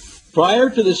advance, prior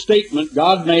to the statement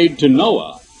God made to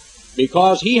Noah,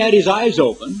 because he had his eyes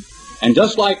open, and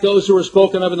just like those who are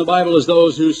spoken of in the Bible as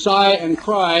those who sigh and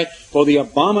cry for the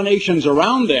abominations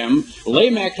around them,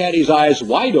 Lamech had his eyes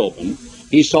wide open.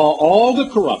 He saw all the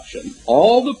corruption,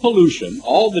 all the pollution,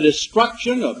 all the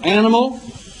destruction of animal,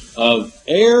 of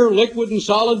air, liquid, and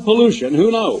solid pollution,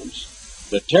 who knows?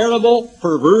 The terrible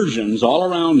perversions all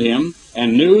around him,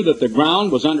 and knew that the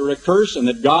ground was under a curse and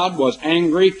that God was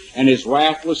angry and his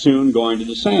wrath was soon going to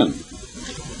descend.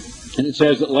 And it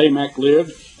says that Lamech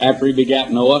lived, after he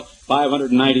begat Noah,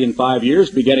 595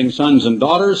 years, begetting sons and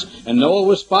daughters, and Noah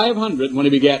was 500 when he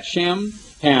begat Shem,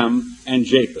 Ham, and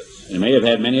Japheth. He may have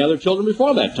had many other children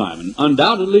before that time, and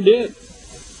undoubtedly did,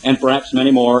 and perhaps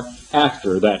many more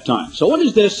after that time. So what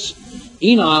is this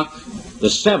Enoch, the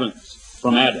seventh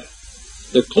from Adam?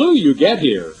 The clue you get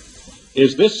here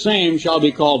is this same shall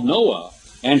be called Noah,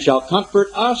 and shall comfort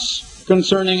us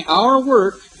concerning our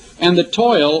work and the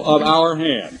toil of our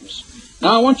hands.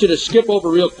 Now I want you to skip over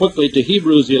real quickly to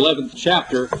Hebrews, the 11th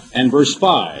chapter, and verse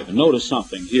 5. And notice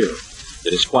something here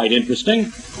that is quite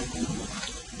interesting.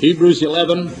 Hebrews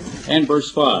 11 and verse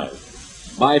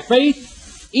 5. By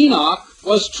faith Enoch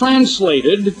was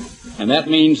translated, and that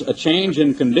means a change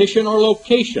in condition or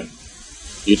location.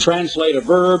 You translate a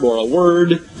verb or a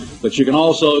word, but you can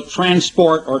also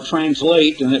transport or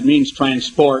translate, and it means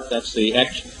transport, that's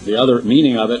the other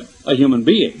meaning of it, a human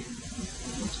being.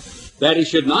 That he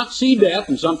should not see death,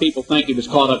 and some people think he was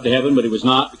caught up to heaven, but he was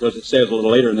not, because it says a little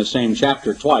later in the same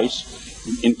chapter twice,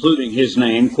 including his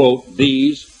name, quote,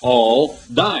 these all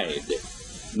died,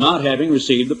 not having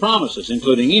received the promises,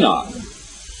 including Enoch.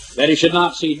 That he should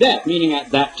not see death, meaning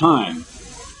at that time,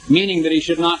 meaning that he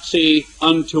should not see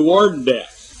untoward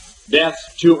death, death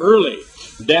too early,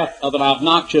 death of an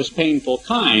obnoxious, painful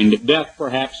kind, death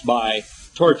perhaps by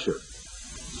torture.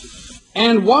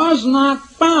 And was not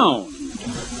found.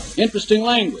 Interesting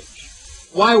language.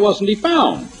 Why wasn't he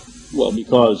found? Well,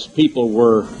 because people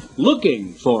were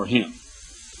looking for him.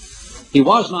 He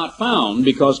was not found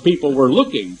because people were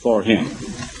looking for him.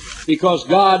 Because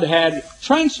God had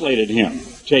translated him,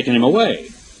 taken him away.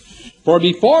 For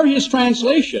before his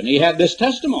translation, he had this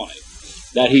testimony,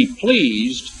 that he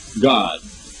pleased God.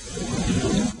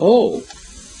 Oh,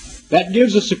 that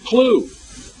gives us a clue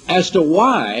as to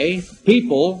why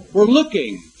people were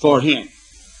looking for him.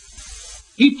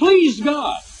 He pleased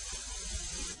God.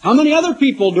 How many other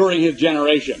people during his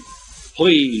generation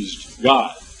pleased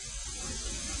God?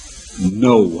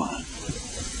 No one.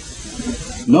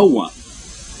 No one.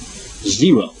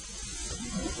 Zero.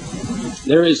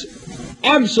 There is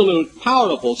absolute,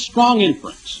 powerful, strong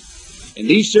inference in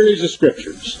these series of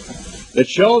scriptures that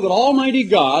show that Almighty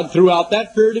God, throughout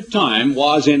that period of time,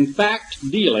 was in fact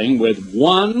dealing with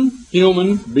one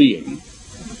human being,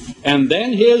 and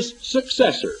then his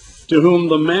successor, to whom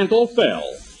the mantle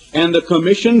fell, and the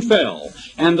commission fell,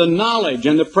 and the knowledge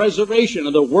and the preservation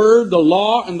of the Word, the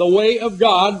law, and the way of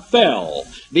God fell.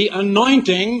 The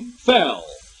anointing fell.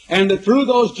 And that through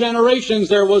those generations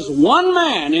there was one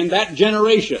man in that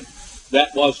generation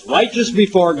that was righteous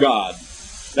before God,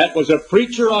 that was a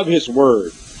preacher of His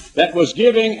Word, that was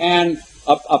giving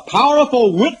a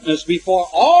powerful witness before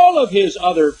all of his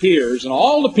other peers and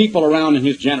all the people around in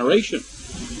his generation.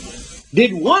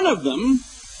 Did one of them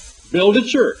build a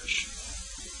church?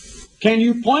 Can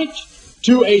you point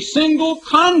to a single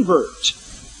convert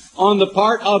on the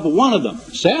part of one of them?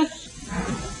 Seth?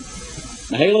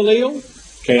 Mahalaleel?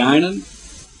 Cainan?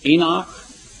 Enoch?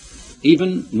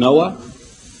 Even Noah?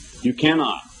 You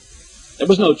cannot. There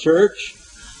was no church.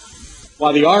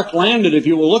 Why, the ark landed, if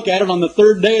you will look at it, on the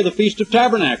third day of the Feast of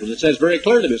Tabernacles. It says very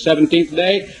clearly, the 17th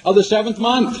day of the 7th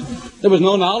month. There was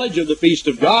no knowledge of the Feast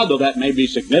of God, though that may be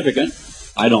significant.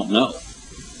 I don't know.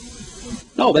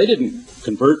 No, they didn't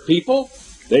convert people.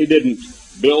 They didn't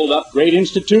build up great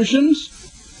institutions.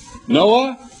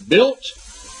 Noah built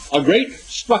a great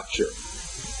structure.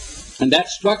 And that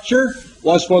structure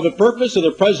was for the purpose of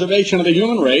the preservation of the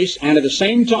human race, and at the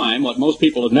same time, what most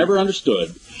people have never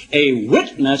understood, a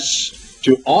witness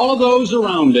to all of those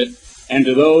around it, and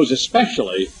to those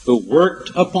especially who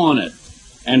worked upon it,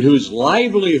 and whose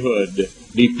livelihood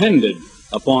depended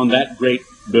upon that great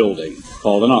building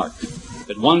called an ark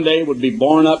that one day would be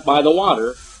borne up by the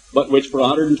water, but which for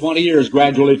 120 years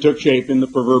gradually took shape in the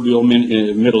proverbial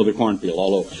middle of the cornfield,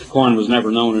 although corn was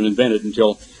never known and invented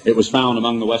until it was found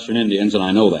among the Western Indians, and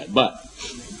I know that. But,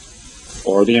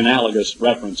 or the analogous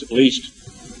reference, at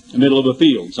least, the middle of a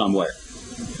field somewhere.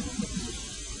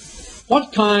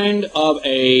 What kind of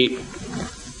a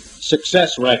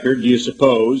success record do you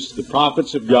suppose the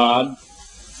prophets of God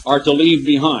are to leave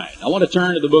behind? I want to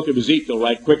turn to the book of Ezekiel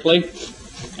right quickly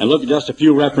and look at just a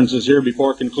few references here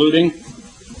before concluding.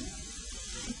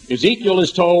 Ezekiel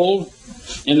is told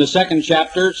in the 2nd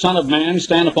chapter, Son of man,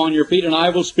 stand upon your feet, and I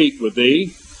will speak with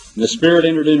thee. And the Spirit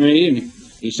entered in me, and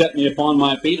he set me upon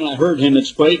my feet, and I heard him that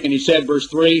spake, and he said, verse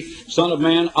 3, Son of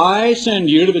man, I send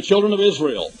you to the children of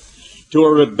Israel, to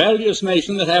a rebellious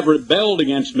nation that have rebelled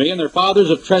against me, and their fathers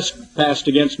have trespassed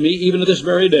against me, even to this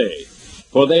very day.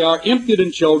 For they are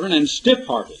impudent children and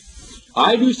stiff-hearted.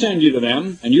 I do send you to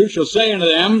them, and you shall say unto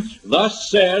them, Thus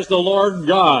says the Lord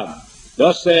God.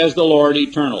 Thus says the Lord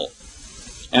Eternal.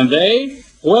 And they,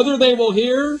 whether they will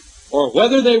hear or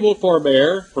whether they will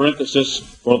forbear, parenthesis,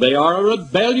 for they are a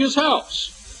rebellious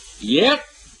house, yet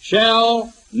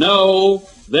shall know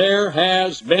there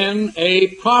has been a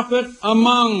prophet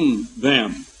among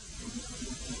them.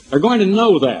 They're going to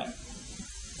know that.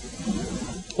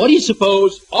 What do you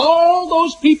suppose all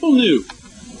those people knew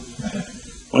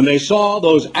when they saw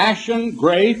those ashen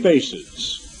gray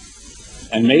faces?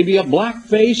 And maybe a black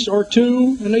face or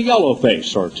two and a yellow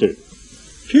face or two,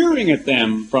 peering at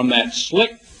them from that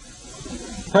slick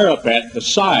parapet, the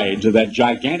sides of that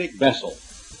gigantic vessel,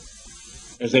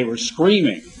 as they were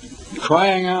screaming,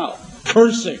 crying out,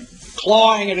 cursing,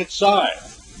 clawing at its side,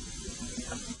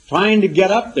 trying to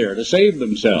get up there to save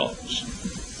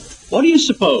themselves. What do you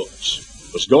suppose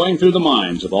was going through the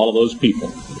minds of all of those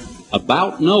people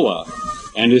about Noah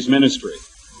and his ministry?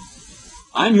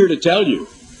 I'm here to tell you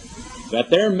that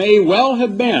there may well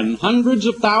have been hundreds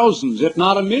of thousands, if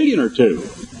not 1 million or 2,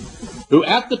 who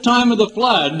at the time of the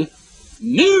flood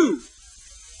knew.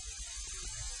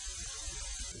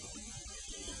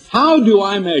 How do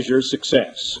I measure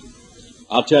success?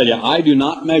 I'll tell you, I do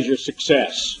not measure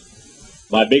success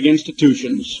by big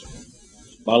institutions,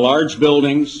 by large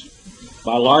buildings,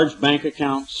 by large bank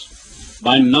accounts,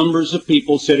 by numbers of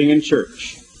people sitting in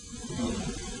church.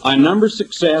 I number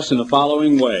success in the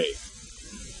following way: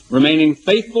 remaining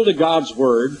faithful to God's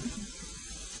Word,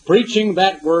 preaching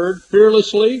that Word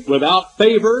fearlessly, without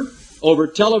favor, over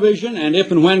television, and if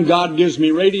and when God gives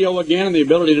me radio again and the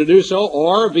ability to do so,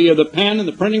 or via the pen and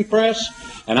the printing press,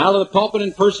 and out of the pulpit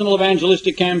in personal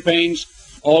evangelistic campaigns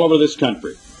all over this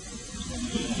country.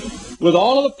 With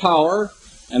all of the power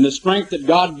and the strength that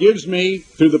God gives me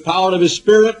through the power of His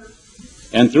Spirit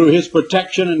and through His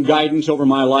protection and guidance over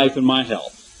my life and my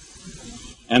health,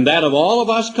 and that of all of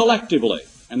us collectively,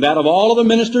 and that of all of the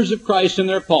ministers of Christ in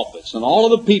their pulpits, and all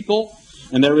of the people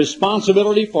and their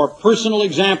responsibility for personal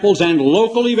examples and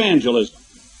local evangelism.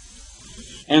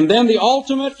 And then the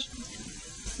ultimate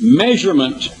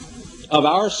measurement of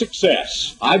our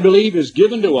success, I believe, is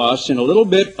given to us in a little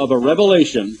bit of a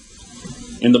revelation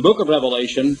in the book of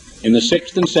Revelation in the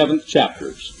 6th and 7th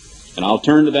chapters. And I'll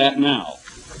turn to that now.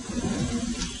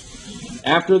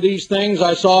 After these things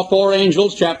I saw 4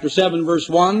 angels, chapter 7, verse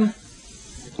 1,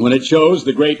 when it shows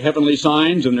the great heavenly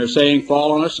signs, and they're saying,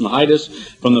 Fall on us and hide us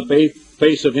from the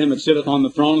face of him that sitteth on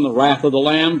the throne and the wrath of the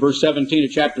Lamb. Verse 17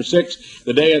 of chapter 6,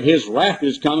 the day of his wrath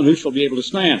is come, and who shall be able to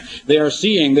stand? They are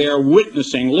seeing, they are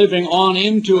witnessing, living on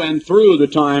into and through the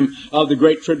time of the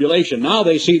Great Tribulation. Now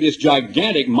they see this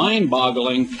gigantic,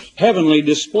 mind-boggling, heavenly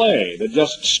display that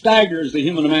just staggers the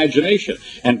human imagination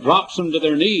and drops them to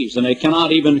their knees, and they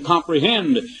cannot even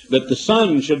comprehend that the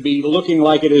sun should be looking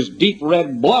like it is deep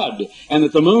red blood, and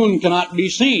that the moon cannot be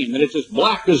seen, that it's as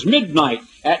black as midnight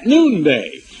at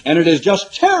noonday. And it is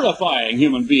just terrifying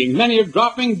human beings. Many are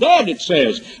dropping dead, it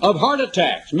says, of heart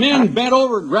attacks. Men bent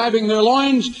over, grabbing their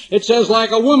loins, it says, like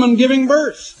a woman giving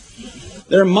birth.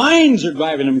 Their minds are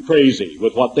driving them crazy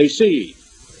with what they see.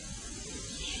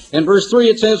 In verse 3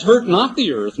 it says, Hurt not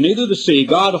the earth, neither the sea.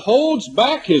 God holds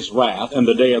back his wrath in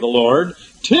the day of the Lord,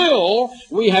 till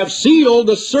we have sealed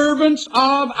the servants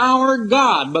of our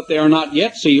God. But they are not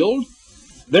yet sealed.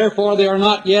 Therefore they are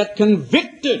not yet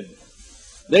convicted.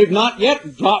 They've not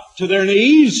yet dropped to their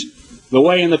knees, the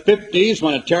way in the 50s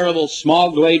when a terrible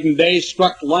smog-laden day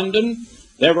struck London.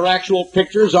 There were actual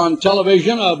pictures on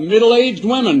television of middle-aged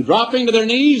women dropping to their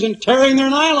knees and tearing their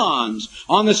nylons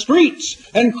on the streets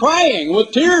and crying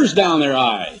with tears down their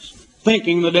eyes,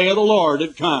 thinking the day of the Lord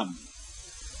had come.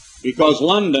 because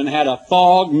London had a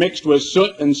fog mixed with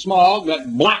soot and smog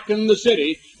that blackened the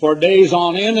city for days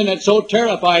on end, and it so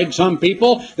terrified some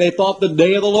people they thought the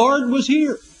day of the Lord was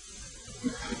here.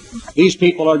 These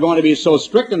people are going to be so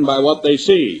stricken by what they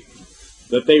see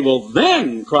that they will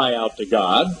then cry out to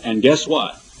God, and guess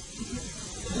what?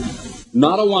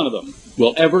 Not a one of them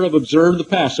will ever have observed the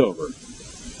Passover.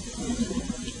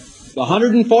 The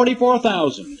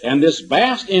 144,000 and this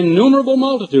vast innumerable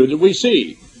multitude that we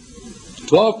see,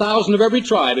 12,000 of every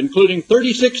tribe, including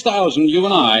 36,000 you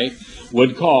and I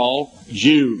would call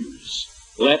Jews.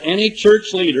 Let any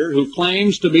church leader who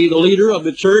claims to be the leader of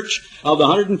the church of the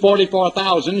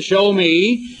 144,000 show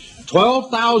me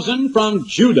 12,000 from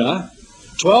Judah,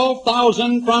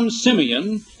 12,000 from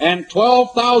Simeon, and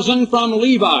 12,000 from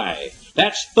Levi.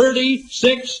 That's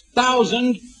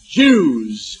 36,000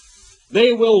 Jews.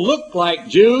 They will look like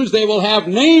Jews, they will have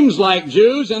names like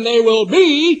Jews, and they will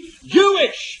be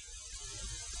Jewish.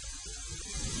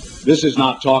 This is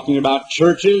not talking about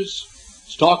churches.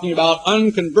 It's talking about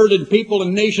unconverted people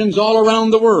and nations all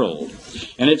around the world.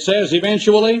 And it says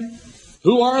eventually,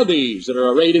 who are these that are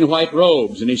arrayed in white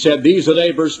robes? And he said, these are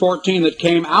they, verse 14, that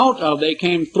came out of, they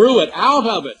came through it, out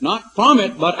of it, not from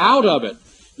it, but out of it,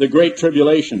 the great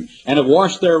tribulation, and have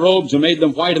washed their robes and made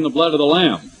them white in the blood of the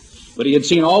Lamb. But he had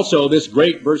seen also this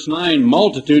great, verse 9,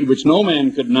 multitude which no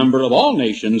man could number, of all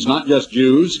nations, not just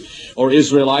Jews or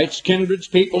Israelites, kindreds,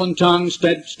 people, and tongues,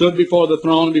 stood before the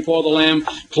throne and before the Lamb,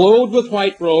 clothed with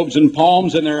white robes and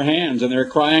palms in their hands, and they're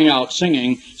crying out,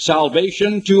 singing,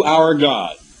 salvation to our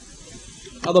God.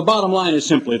 Now the bottom line is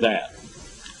simply that.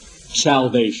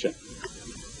 Salvation.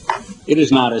 It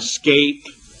is not escape.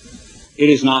 It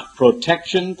is not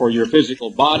protection for your physical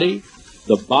body.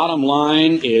 The bottom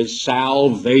line is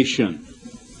salvation.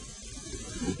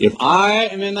 If I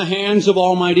am in the hands of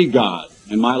Almighty God,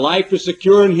 and my life is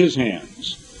secure in His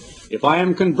hands, if I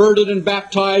am converted and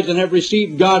baptized and have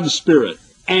received God's Spirit,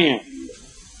 and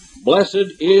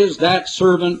blessed is that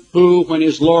servant who, when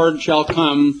his Lord shall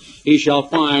come, he shall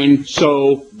find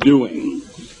so doing.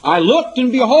 I looked,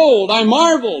 and behold, I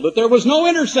marveled that there was no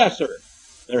intercessor.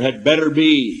 There had better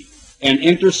be an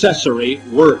intercessory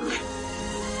work.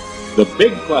 The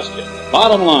big question,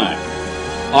 bottom line,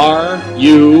 are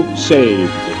you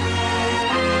saved?